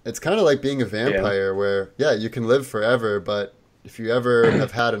valve. It's kind of like being a vampire where, yeah, you can live forever, but if you ever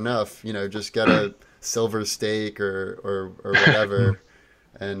have had enough, just get a silver steak or whatever,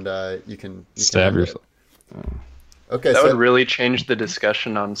 and you can Stab end it. yourself. Okay, That so would really change the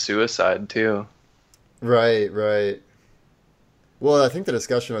discussion on suicide too. right. Well, I think the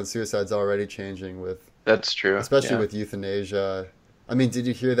discussion on suicide's already changing That's true. especially Yeah. with euthanasia. I mean, did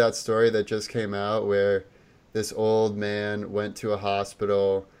you hear that story that just came out where this old man went to a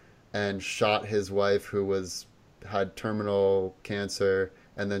hospital and shot his wife who had terminal cancer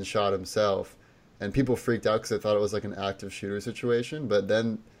and then shot himself? And people freaked out because they thought it was like an active shooter situation. But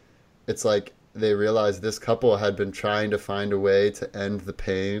then it's like they realized this couple had been trying to find a way to end the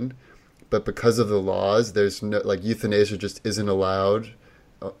pain, but because of the laws, there's no, like, euthanasia just isn't allowed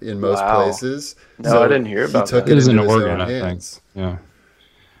in most Wow. places. No, I didn't hear about He took that. it It is into an his organ, own I think. hands. Yeah.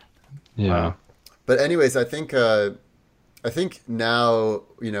 Yeah. Wow. But anyways, I think now,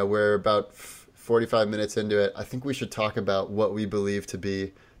 we're about 45 minutes into it. I think we should talk about what we believe to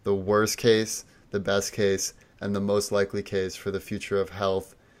be the worst case, the best case, and the most likely case for the future of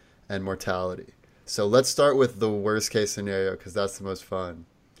health and mortality. So let's start with the worst case scenario because that's the most fun.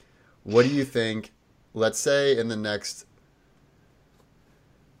 What do you think, let's say in the next,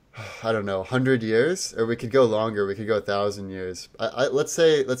 I don't know, 100 years, or we could go longer, we could go 1,000 years. Let's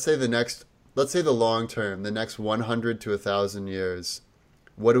say the long term, the next 100 to 1,000 years,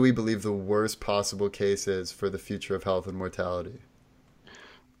 what do we believe the worst possible case is for the future of health and mortality?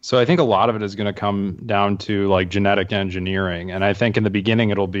 So I think a lot of it is going to come down to like genetic engineering. And I think in the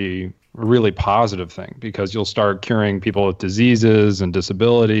beginning, it'll be a really positive thing because you'll start curing people with diseases and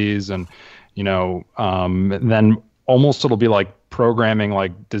disabilities. And, then almost it'll be like programming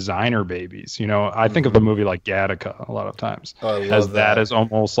like designer babies. I think of the movie like Gattaca a lot of times Oh, I love as that. that is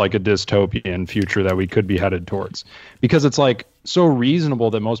almost like a dystopian future that we could be headed towards, because it's like so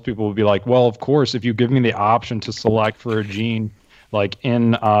reasonable that most people would be like, well, of course, if you give me the option to select for a gene like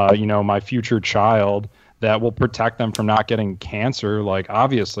in my future child that will protect them from not getting cancer, like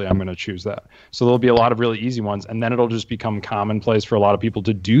obviously I'm going to choose that. So there'll be a lot of really easy ones, and then it'll just become commonplace for a lot of people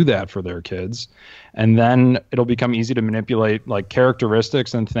to do that for their kids. And then it'll become easy to manipulate like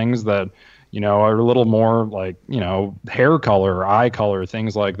characteristics and things that are a little more like hair color or eye color,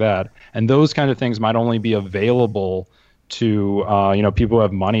 things like that. And those kind of things might only be available to people who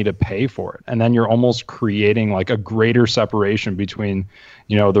have money to pay for it. And then you're almost creating like a greater separation between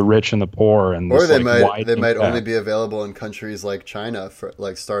the rich and the poor. And Or this, they like, might widening only gap. be available in countries like China for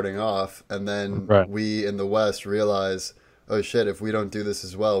like starting off, and then Right. we in the West realize, oh shit, if we don't do this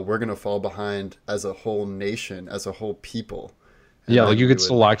as well, we're gonna fall behind as a whole nation, as a whole people. And Yeah, then like you we could would-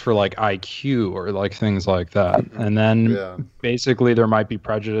 select for like IQ or like things like that. And then Yeah. basically there might be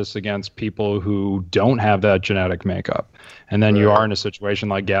prejudice against people who don't have that genetic makeup. And then you Right. are in a situation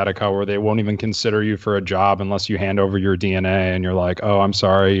like Gattaca where they won't even consider you for a job unless you hand over your DNA and you're like, "Oh, I'm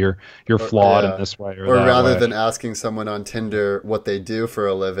sorry, you're flawed yeah. in this way or Or that rather way." than asking someone on Tinder what they do for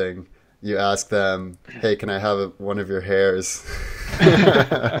a living, you ask them, "Hey, can I have one of your hairs?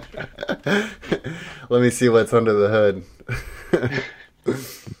 Let me see what's under the hood."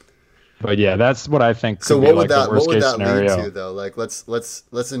 But yeah, that's what I think could So be what like would that the worst what would case that scenario. lead to though? Like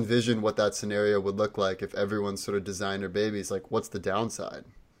let's envision what that scenario would look like if everyone's sort of designer babies. Like what's the downside?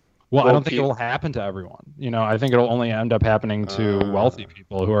 Well, I Well, don't think it will happen to everyone. I think it'll only end up happening to wealthy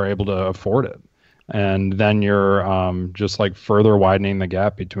people who are able to afford it. And then you're just like further widening the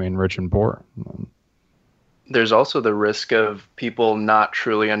gap between rich and poor. There's also the risk of people not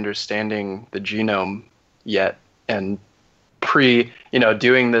truly understanding the genome yet and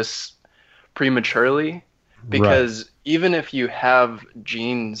doing this prematurely, because even if you have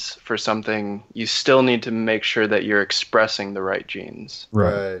genes for something, you still need to make sure that you're expressing the right genes.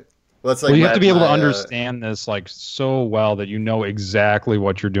 Right. Well, it's Well, like you have to be able to my, understand this like so well that you know exactly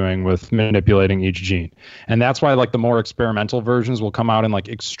what you're doing with manipulating each gene. And that's why like the more experimental versions will come out in like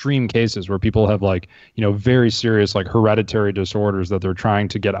extreme cases where people have like, very serious like hereditary disorders that they're trying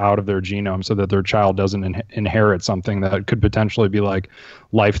to get out of their genome so that their child doesn't inherit something that could potentially be like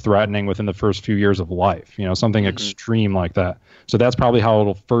life threatening within the first few years of life, something extreme like that. So that's probably how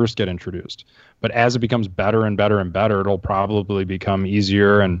it'll first get introduced. But as it becomes better and better and better, it'll probably become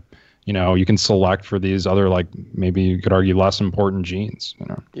easier, and you can select for these other, like, maybe you could argue less important genes,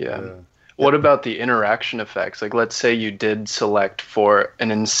 Yeah. What about the interaction effects? Like, let's say you did select for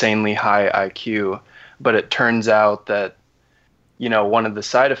an insanely high IQ, but it turns out that, one of the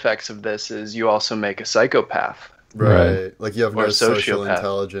side effects of this is you also make a psychopath. Right. Like you have Or no social sociopath.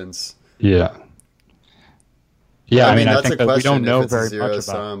 intelligence. Yeah. Yeah, I mean, I that's think a that we don't question know if it's a very zero much about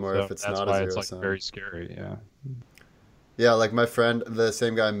sum it, or so if it's that's not a why zero it's like sum. very scary. Yeah. Yeah, like my friend, the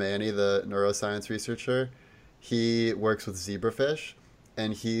same guy Manny, the neuroscience researcher, he works with zebrafish,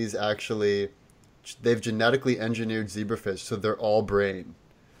 and they've genetically engineered zebrafish, so they're all brain.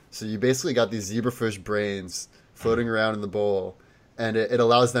 So you basically got these zebrafish brains floating around in the bowl, and it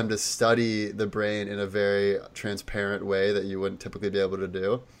allows them to study the brain in a very transparent way that you wouldn't typically be able to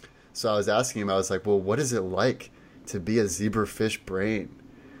do. So I was asking him, I was like, well, what is it like to be a zebrafish brain?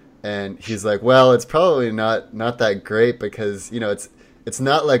 And he's like, well, it's probably not that great because, it's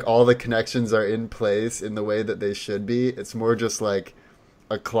not like all the connections are in place in the way that they should be. It's more just like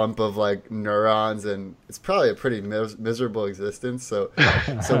a clump of like neurons, and it's probably a pretty miserable existence. So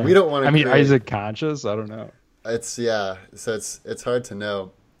we don't want to. I mean, is it conscious? I don't know. So it's hard to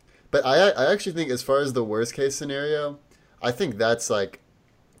know. But I actually think, as far as the worst case scenario, I think that's like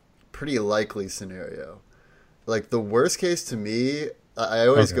pretty likely scenario. Like the worst case to me, I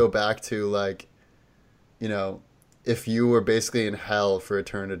always go back to like, if you were basically in hell for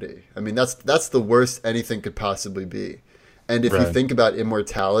eternity. I mean, that's the worst anything could possibly be. And if you think about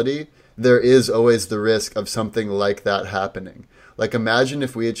immortality, there is always the risk of something like that happening. Like imagine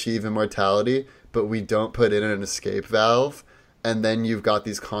if we achieve immortality, but we don't put in an escape valve, and then you've got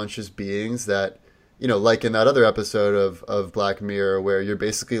these conscious beings that, like in that other episode of Black Mirror, where you're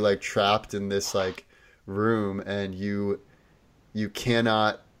basically like trapped in this like room, and you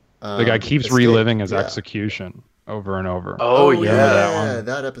cannot. The guy keeps escape. reliving his execution over and over. Oh, yeah,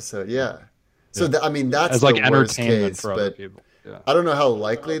 that episode, yeah. So I mean, that's as like the worst entertainment case, for other but people. Yeah. I don't know how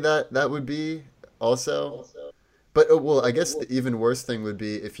likely that would be. Also, but well, I guess the even worse thing would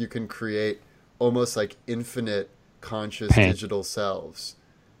be if you can create almost like infinite conscious digital selves,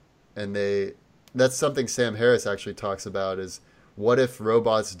 and that's something Sam Harris actually talks about, is what if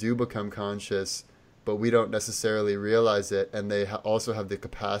robots do become conscious, but we don't necessarily realize it, and they also have the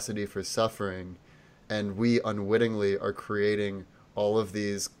capacity for suffering, and we unwittingly are creating all of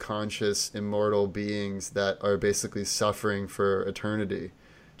these conscious, immortal beings that are basically suffering for eternity,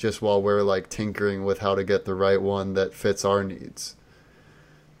 just while we're like tinkering with how to get the right one that fits our needs.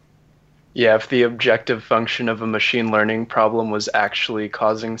 Yeah, if the objective function of a machine learning problem was actually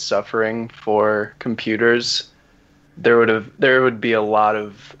causing suffering for computers, there would be a lot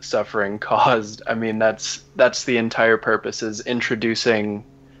of suffering caused. I mean, that's the entire purpose, is introducing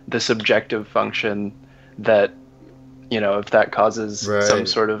this objective function that, if that causes some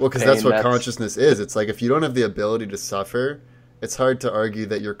sort of well, because that's what consciousness is. It's like if you don't have the ability to suffer, it's hard to argue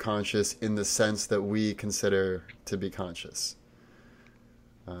that you're conscious in the sense that we consider to be conscious.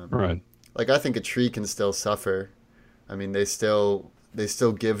 Right. Like I think a tree can still suffer. I mean, they still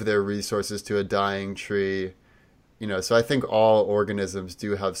give their resources to a dying tree. So I think all organisms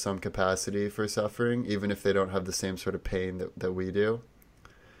do have some capacity for suffering, even if they don't have the same sort of pain that we do.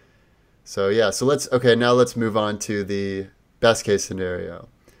 So yeah, now let's move on to the best case scenario.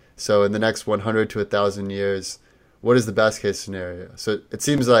 So in the next 100 to 1,000 years, what is the best case scenario? So it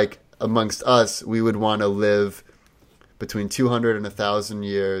seems like amongst us, we would want to live between 200 and 1,000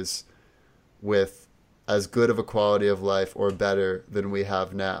 years with as good of a quality of life or better than we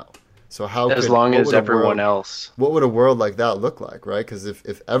have now. So as long as everyone else. What would a world like that look like, right? Because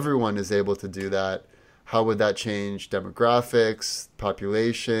if everyone is able to do that, how would that change demographics,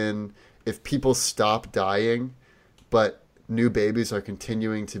 population? If people stop dying, but new babies are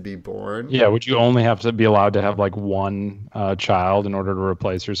continuing to be born. Yeah, would you only have to be allowed to have like one child in order to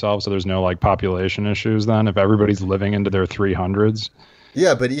replace yourself? So there's no like population issues then if everybody's living into their 300s?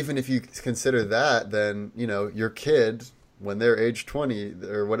 Yeah, but even if you consider that, then, your kid, when they're age 20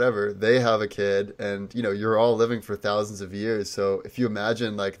 or whatever, they have a kid, and, you're all living for thousands of years. So if you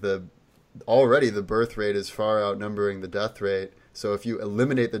imagine like the already the birth rate is far outnumbering the death rate. So if you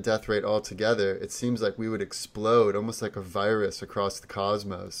eliminate the death rate altogether, it seems like we would explode almost like a virus across the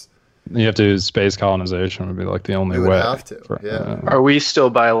cosmos. You have to use space colonization would be like the only We would way. have to, yeah. Are we still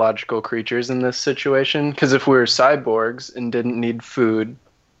biological creatures in this situation? Because if we were cyborgs and didn't need food,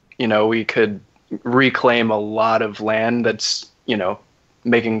 we could reclaim a lot of land that's,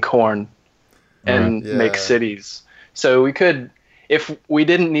 making corn and make cities. So we could, if we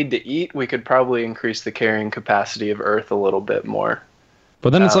didn't need to eat, we could probably increase the carrying capacity of Earth a little bit more. But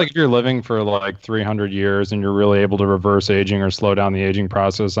then it's like if you're living for like 300 years and you're really able to reverse aging or slow down the aging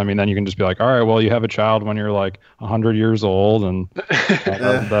process, I mean, then you can just be like, all right, well, you have a child when you're like 100 years old. And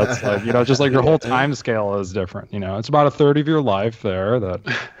that's like, just like your whole time scale is different. It's about a third of your life there that,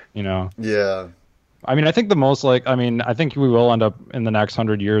 Yeah. I mean, I think I think we will end up in the next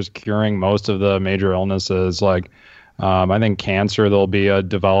 100 years curing most of the major illnesses. Like, I think cancer, there'll be a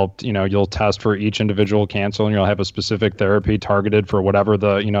developed, you'll test for each individual cancer and you'll have a specific therapy targeted for whatever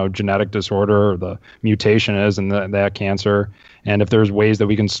the, genetic disorder or the mutation is in that cancer. And if there's ways that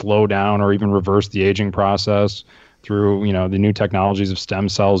we can slow down or even reverse the aging process through, the new technologies of stem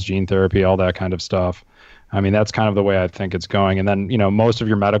cells, gene therapy, all that kind of stuff. I mean, that's kind of the way I think it's going. And then, most of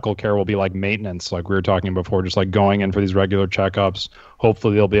your medical care will be like maintenance, like we were talking before, just like going in for these regular checkups.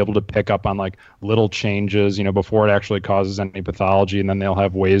 Hopefully they'll be able to pick up on like little changes, before it actually causes any pathology, and then they'll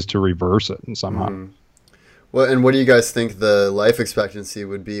have ways to reverse it and somehow. Mm-hmm. Well, and what do you guys think the life expectancy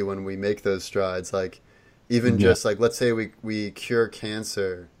would be when we make those strides? Like, even just like, let's say we cure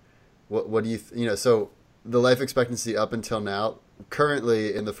cancer. What do you, so the life expectancy up until now,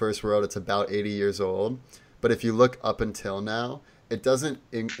 currently in the first world, it's about 80 years old. But if you look up until now, it doesn't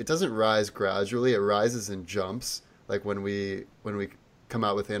rise gradually. It rises in jumps. Like when we come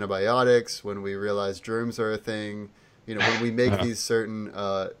out with antibiotics, when we realize germs are a thing, when we make these certain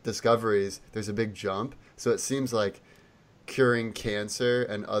discoveries, there's a big jump. So it seems like curing cancer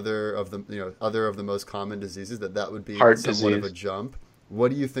and other of the most common diseases that would be somewhat of a jump. What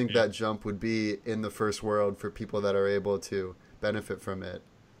do you think that jump would be in the first world for people that are able to benefit from it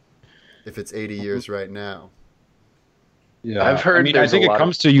if it's 80 years right now? Yeah, I've heard. I think it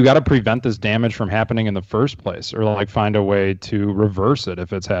comes to you got to prevent this damage from happening in the first place, or like find a way to reverse it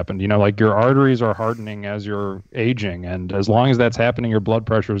if it's happened. Like your arteries are hardening as you're aging, and as long as that's happening, your blood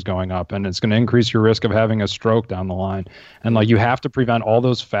pressure is going up, and it's going to increase your risk of having a stroke down the line. And like you have to prevent all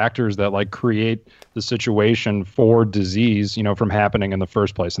those factors that like create the situation for disease, from happening in the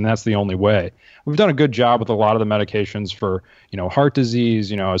first place, and that's the only way. We've done a good job with a lot of the medications for heart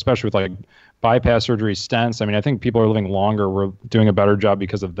disease, especially with like bypass surgery, stents. I mean, I think people are living longer. We're doing a better job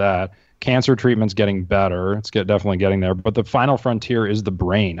because of that. Cancer treatment's getting better. It's definitely getting there. But the final frontier is the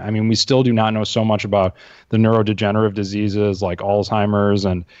brain. I mean, we still do not know so much about the neurodegenerative diseases like Alzheimer's.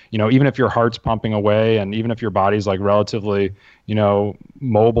 And, even if your heart's pumping away and even if your body's like relatively,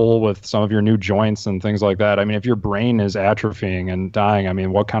 mobile with some of your new joints and things like that. I mean, if your brain is atrophying and dying, I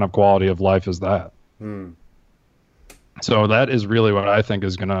mean, what kind of quality of life is that? So that is really what I think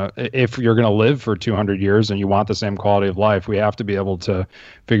is if you're going to live for 200 years and you want the same quality of life, we have to be able to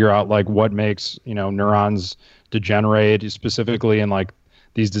figure out like what makes, neurons degenerate specifically in like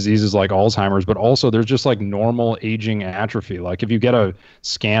these diseases like Alzheimer's, but also there's just like normal aging atrophy. Like if you get a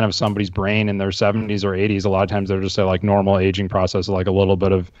scan of somebody's brain in their 70s or 80s, a lot of times they're just like normal aging process, like a little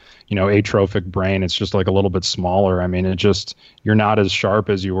bit of, atrophic brain. It's just like a little bit smaller. I mean, you're not as sharp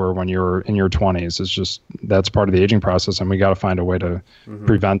as you were when you were in your 20s. It's just, that's part of the aging process. And we got to find a way to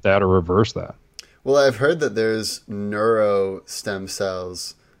prevent that or reverse that. Well, I've heard that there's neuro stem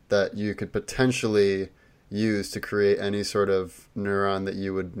cells that you could potentially use to create any sort of neuron that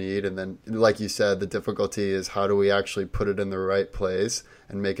you would need. And then, like you said, the difficulty is how do we actually put it in the right place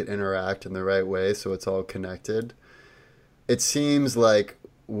and make it interact in the right way so it's all connected. It seems like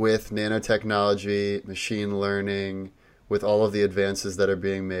with nanotechnology, machine learning, with all of the advances that are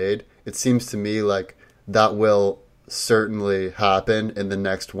being made, it seems to me like that will certainly happen in the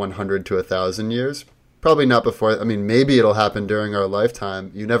next 100 to 1,000 years. Probably not before. I mean, maybe it'll happen during our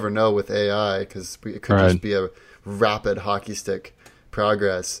lifetime. You never know with AI because it could just be a rapid hockey stick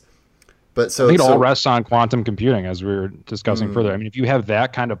progress. But I think it all rests on quantum computing, as we were discussing further. I mean, if you have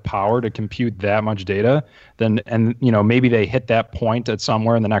that kind of power to compute that much data, then maybe they hit that point at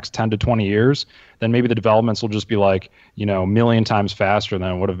somewhere in the next 10 to 20 years, then maybe the developments will just be like, a million times faster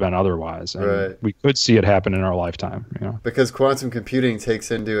than it would have been otherwise. And we could see it happen in our lifetime. Because quantum computing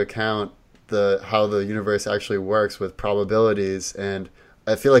takes into account how the universe actually works with probabilities, and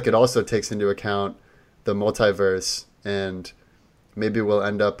I feel like it also takes into account the multiverse, and maybe we'll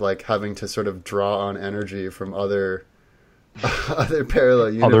end up like having to sort of draw on energy from other Other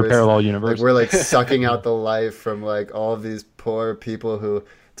parallel universe. Other parallel Like universe. we're like sucking out the life from like all of these poor people who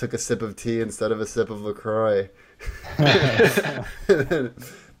took a sip of tea instead of a sip of LaCroix.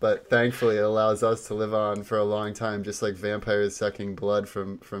 But thankfully, it allows us to live on for a long time, just like vampires sucking blood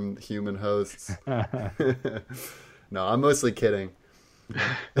from human hosts. No, I'm mostly kidding.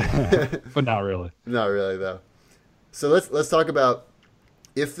 But not really. Not really, though. So let's talk about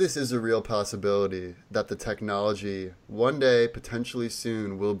if this is a real possibility that the technology one day, potentially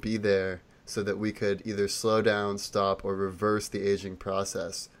soon, will be there so that we could either slow down, stop, or reverse the aging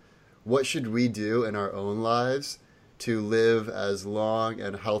process. What should we do in our own lives to live as long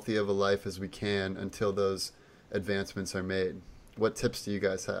and healthy of a life as we can until those advancements are made? What tips do you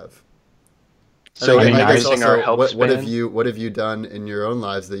guys have? So I mean, I guess increasing our also, health what have span? you done in your own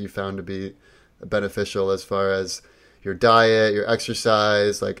lives that you found to be beneficial as far as your diet, your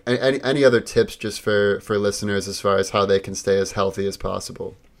exercise, like any other tips just for listeners as far as how they can stay as healthy as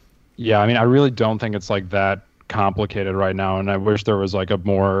possible? Yeah, I mean, I really don't think it's like that complicated right now, and I wish there was like a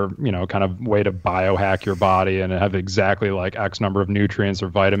more, kind of way to biohack your body and have exactly like X number of nutrients or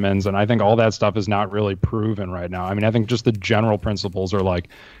vitamins. And I think all that stuff is not really proven right now. I mean, I think just the general principles are like,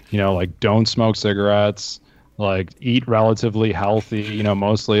 like don't smoke cigarettes, like eat relatively healthy,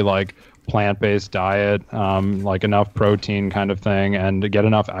 mostly like plant-based diet, like enough protein kind of thing, and to get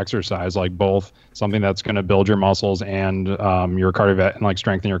enough exercise, like both something that's going to build your muscles and your and like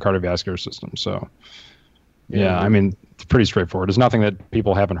strengthen your cardiovascular system. So yeah, I mean, it's pretty straightforward. It's nothing that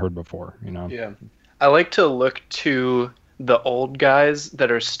people haven't heard before, Yeah. I like to look to the old guys that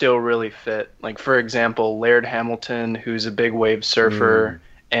are still really fit. Like, for example, Laird Hamilton, who's a big wave surfer,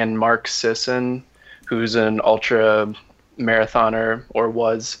 and Mark Sisson, who's an ultra marathoner or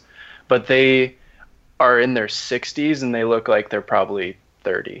was. But they are in their 60s and they look like they're probably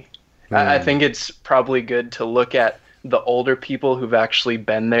 30. I think it's probably good to look at the older people who've actually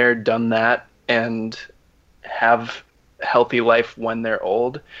been there, done that, and have healthy life when they're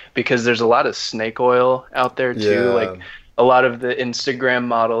old, because there's a lot of snake oil out there too. Yeah. Like a lot of the Instagram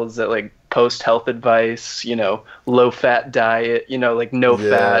models that like post health advice, low fat diet, like no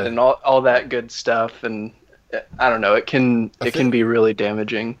fat and all that good stuff. And I don't know, it can be really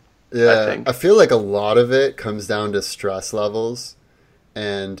damaging. Yeah, I feel like a lot of it comes down to stress levels.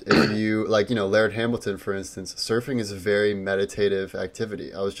 And if you, like, Laird Hamilton, for instance, surfing is a very meditative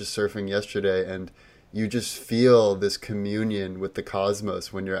activity. I was just surfing yesterday, and you just feel this communion with the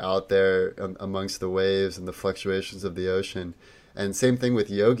cosmos when you're out there amongst the waves and the fluctuations of the ocean. And same thing with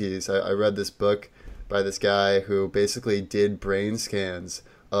yogis. I read this book by this guy who basically did brain scans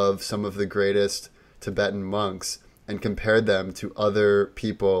of some of the greatest Tibetan monks and compared them to other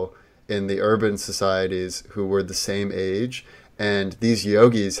people in the urban societies who were the same age. And these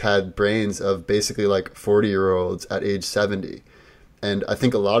yogis had brains of basically like 40-year-olds at age 70. And I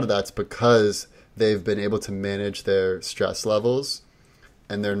think a lot of that's because they've been able to manage their stress levels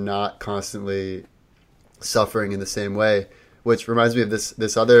and they're not constantly suffering in the same way. Which reminds me of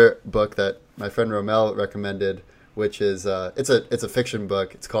this other book that my friend Romel recommended, which is it's a fiction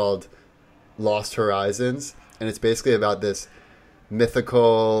book. It's called Lost Horizons, and it's basically about this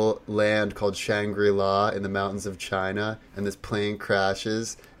mythical land called Shangri-La in the mountains of China, and this plane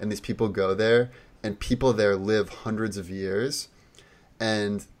crashes and these people go there, and people there live hundreds of years.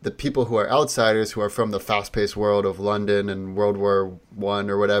 And the people who are outsiders, who are from the fast-paced world of London and World War I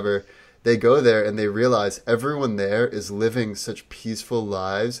or whatever, they go there and they realize everyone there is living such peaceful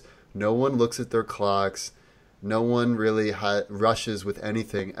lives. No one looks at their clocks. No one really rushes with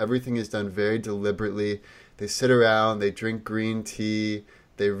anything. Everything is done very deliberately. They sit around, they drink green tea,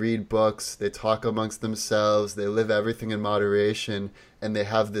 they read books, they talk amongst themselves, they live everything in moderation, and they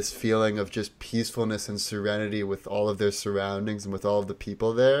have this feeling of just peacefulness and serenity with all of their surroundings and with all of the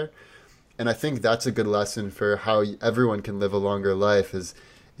people there. And I think that's a good lesson for how everyone can live a longer life, is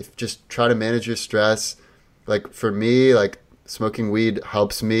if just try to manage your stress. Like for me, like smoking weed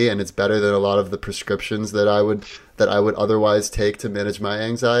helps me, and it's better than a lot of the prescriptions that I would otherwise take to manage my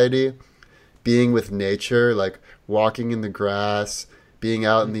anxiety. Being with nature, like walking in the grass, being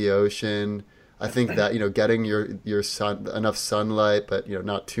out in the ocean. I think that, getting your enough sunlight, but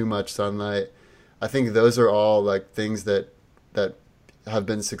not too much sunlight. I think those are all like things that have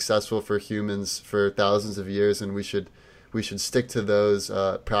been successful for humans for thousands of years, and we should stick to those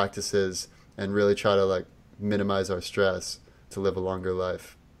practices and really try to like minimize our stress to live a longer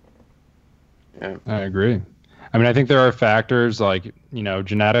life. Yeah. I agree. I mean, I think there are factors like,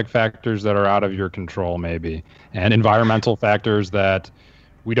 genetic factors that are out of your control maybe, and environmental factors that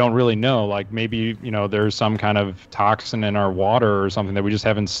we don't really know. Like maybe, there's some kind of toxin in our water or something that we just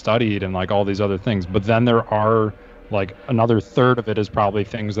haven't studied, and like all these other things. But then there are like another third of it is probably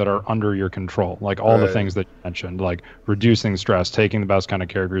things that are under your control, like all the things that you mentioned, like reducing stress, taking the best kind of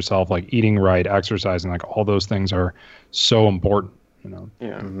care of yourself, like eating right, exercising, like all those things are so important, you know.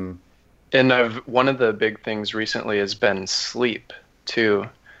 Yeah. And one of the big things recently has been sleep too.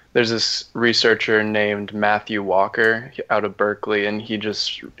 There's this researcher named Matthew Walker out of Berkeley, and he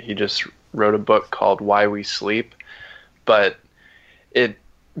just wrote a book called Why We Sleep, but it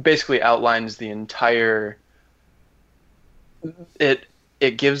basically outlines the entire. It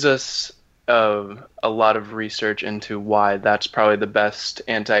gives us a lot of research into why that's probably the best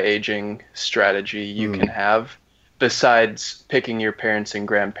anti-aging strategy you can have, besides picking your parents and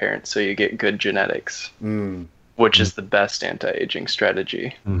grandparents so you get good genetics, which is the best anti-aging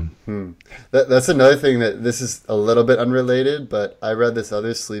strategy. That's another thing that this is a little bit unrelated, but I read this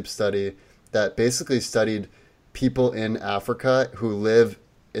other sleep study that basically studied people in Africa who live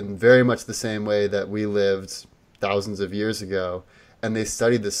in very much the same way that we lived thousands of years ago, and they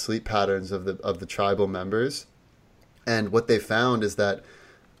studied the sleep patterns of the tribal members. And what they found is that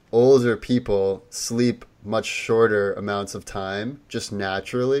older people sleep much shorter amounts of time just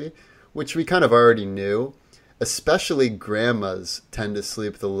naturally, which we kind of already knew. Especially grandmas tend to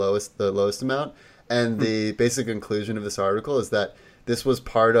sleep the lowest amount. And the basic conclusion of this article is that this was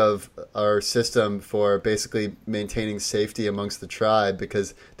part of our system for basically maintaining safety amongst the tribe,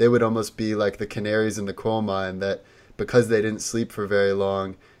 because they would almost be like the canaries in the coal mine, that because they didn't sleep for very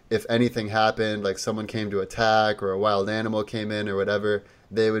long, if anything happened, like someone came to attack or a wild animal came in or whatever,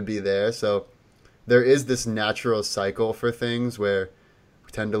 they would be there. So there is this natural cycle for things where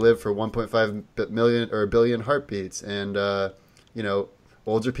we tend to live for 1.5 million or a billion heartbeats, and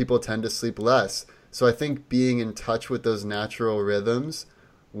older people tend to sleep less. So I think being in touch with those natural rhythms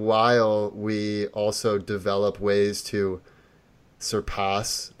while we also develop ways to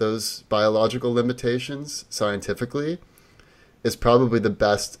surpass those biological limitations scientifically is probably the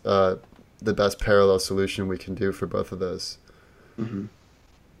best parallel solution we can do for both of those.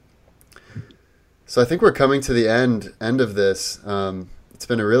 So I think we're coming to the end of this. It's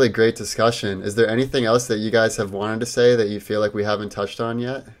been a really great discussion. Is there anything else that you guys have wanted to say that you feel like we haven't touched on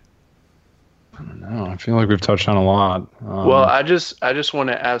yet? I don't know. I feel like we've touched on a lot. Well, I just want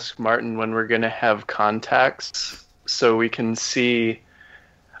to ask Martin when we're going to have contacts so we can see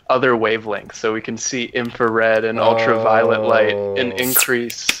other wavelengths, so we can see infrared and ultraviolet light and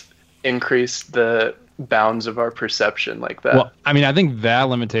increase the bounds of our perception like that. Well, I mean, I think that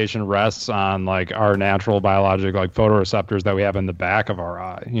limitation rests on like our natural biological like photoreceptors that we have in the back of our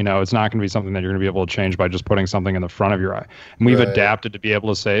eye. You know, it's not going to be something that you're going to be able to change by just putting something in the front of your eye. And we've adapted to be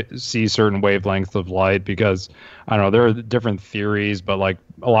able to see certain wavelengths of light because, I don't know, there are different theories, but like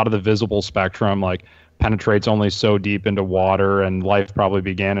a lot of the visible spectrum, like penetrates only so deep into water, and life probably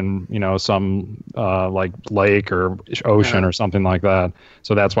began in, you know, some like lake or ocean or something like that.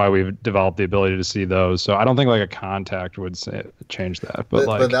 So that's why we've developed the ability to see those. So I don't think like a contact would change that.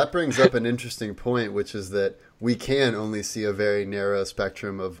 But that brings up an interesting point, which is that we can only see a very narrow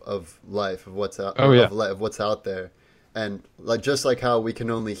spectrum of life, of what's out, of what's out there. And like just like how we can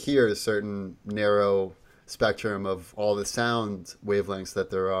only hear a certain narrow spectrum of all the sound wavelengths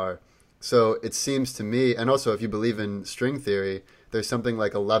that there are. So it seems to me, and also if you believe in string theory, there's something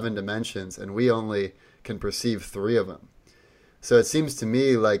like 11 dimensions, and we only can perceive 3 of them. So it seems to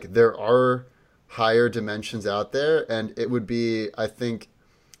me like there are higher dimensions out there, and it would be, I think,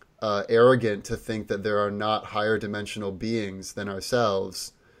 arrogant to think that there are not higher dimensional beings than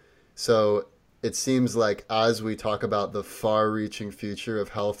ourselves. So it seems like as we talk about the far-reaching future of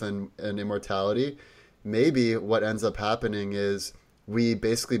health and immortality, maybe what ends up happening is we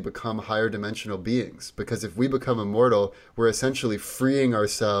basically become higher dimensional beings, because if we become immortal, we're essentially freeing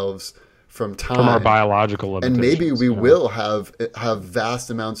ourselves from time, from our biological limitations. And maybe we will have vast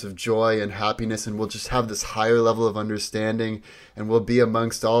amounts of joy and happiness, and we'll just have this higher level of understanding, and we'll be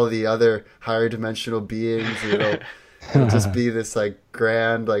amongst all the other higher dimensional beings. It'll just be this like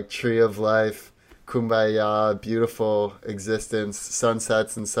grand like tree of life, kumbaya, beautiful existence,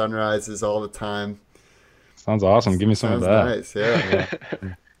 sunsets and sunrises all the time. Sounds awesome. Give me some of that. Nice, yeah.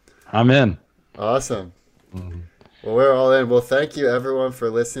 I'm in. Awesome. Mm-hmm. Well, we're all in. Well, thank you everyone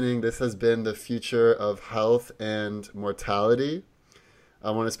for listening. This has been the future of health and mortality. I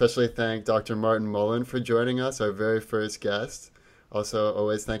want to especially thank Dr. Martin Mullen for joining us, our very first guest. Also,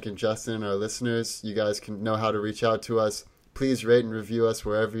 always thanking Justin and our listeners. You guys can know how to reach out to us. Please rate and review us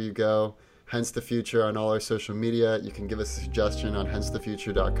wherever you go. Hence the Future on all our social media. You can give us a suggestion on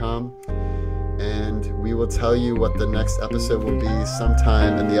hencethefuture.com. And we will tell you what the next episode will be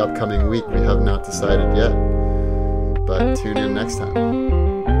sometime in the upcoming week. We have not decided yet, but tune in next time.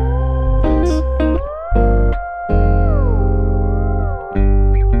 Thanks.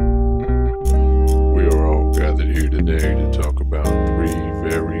 today to talk about three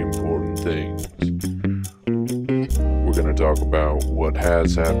very important things. We're going to talk about what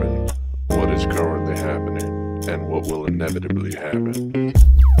has happened, what is currently happening, and what will inevitably happen.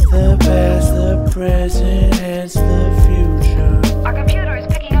 The past, the present,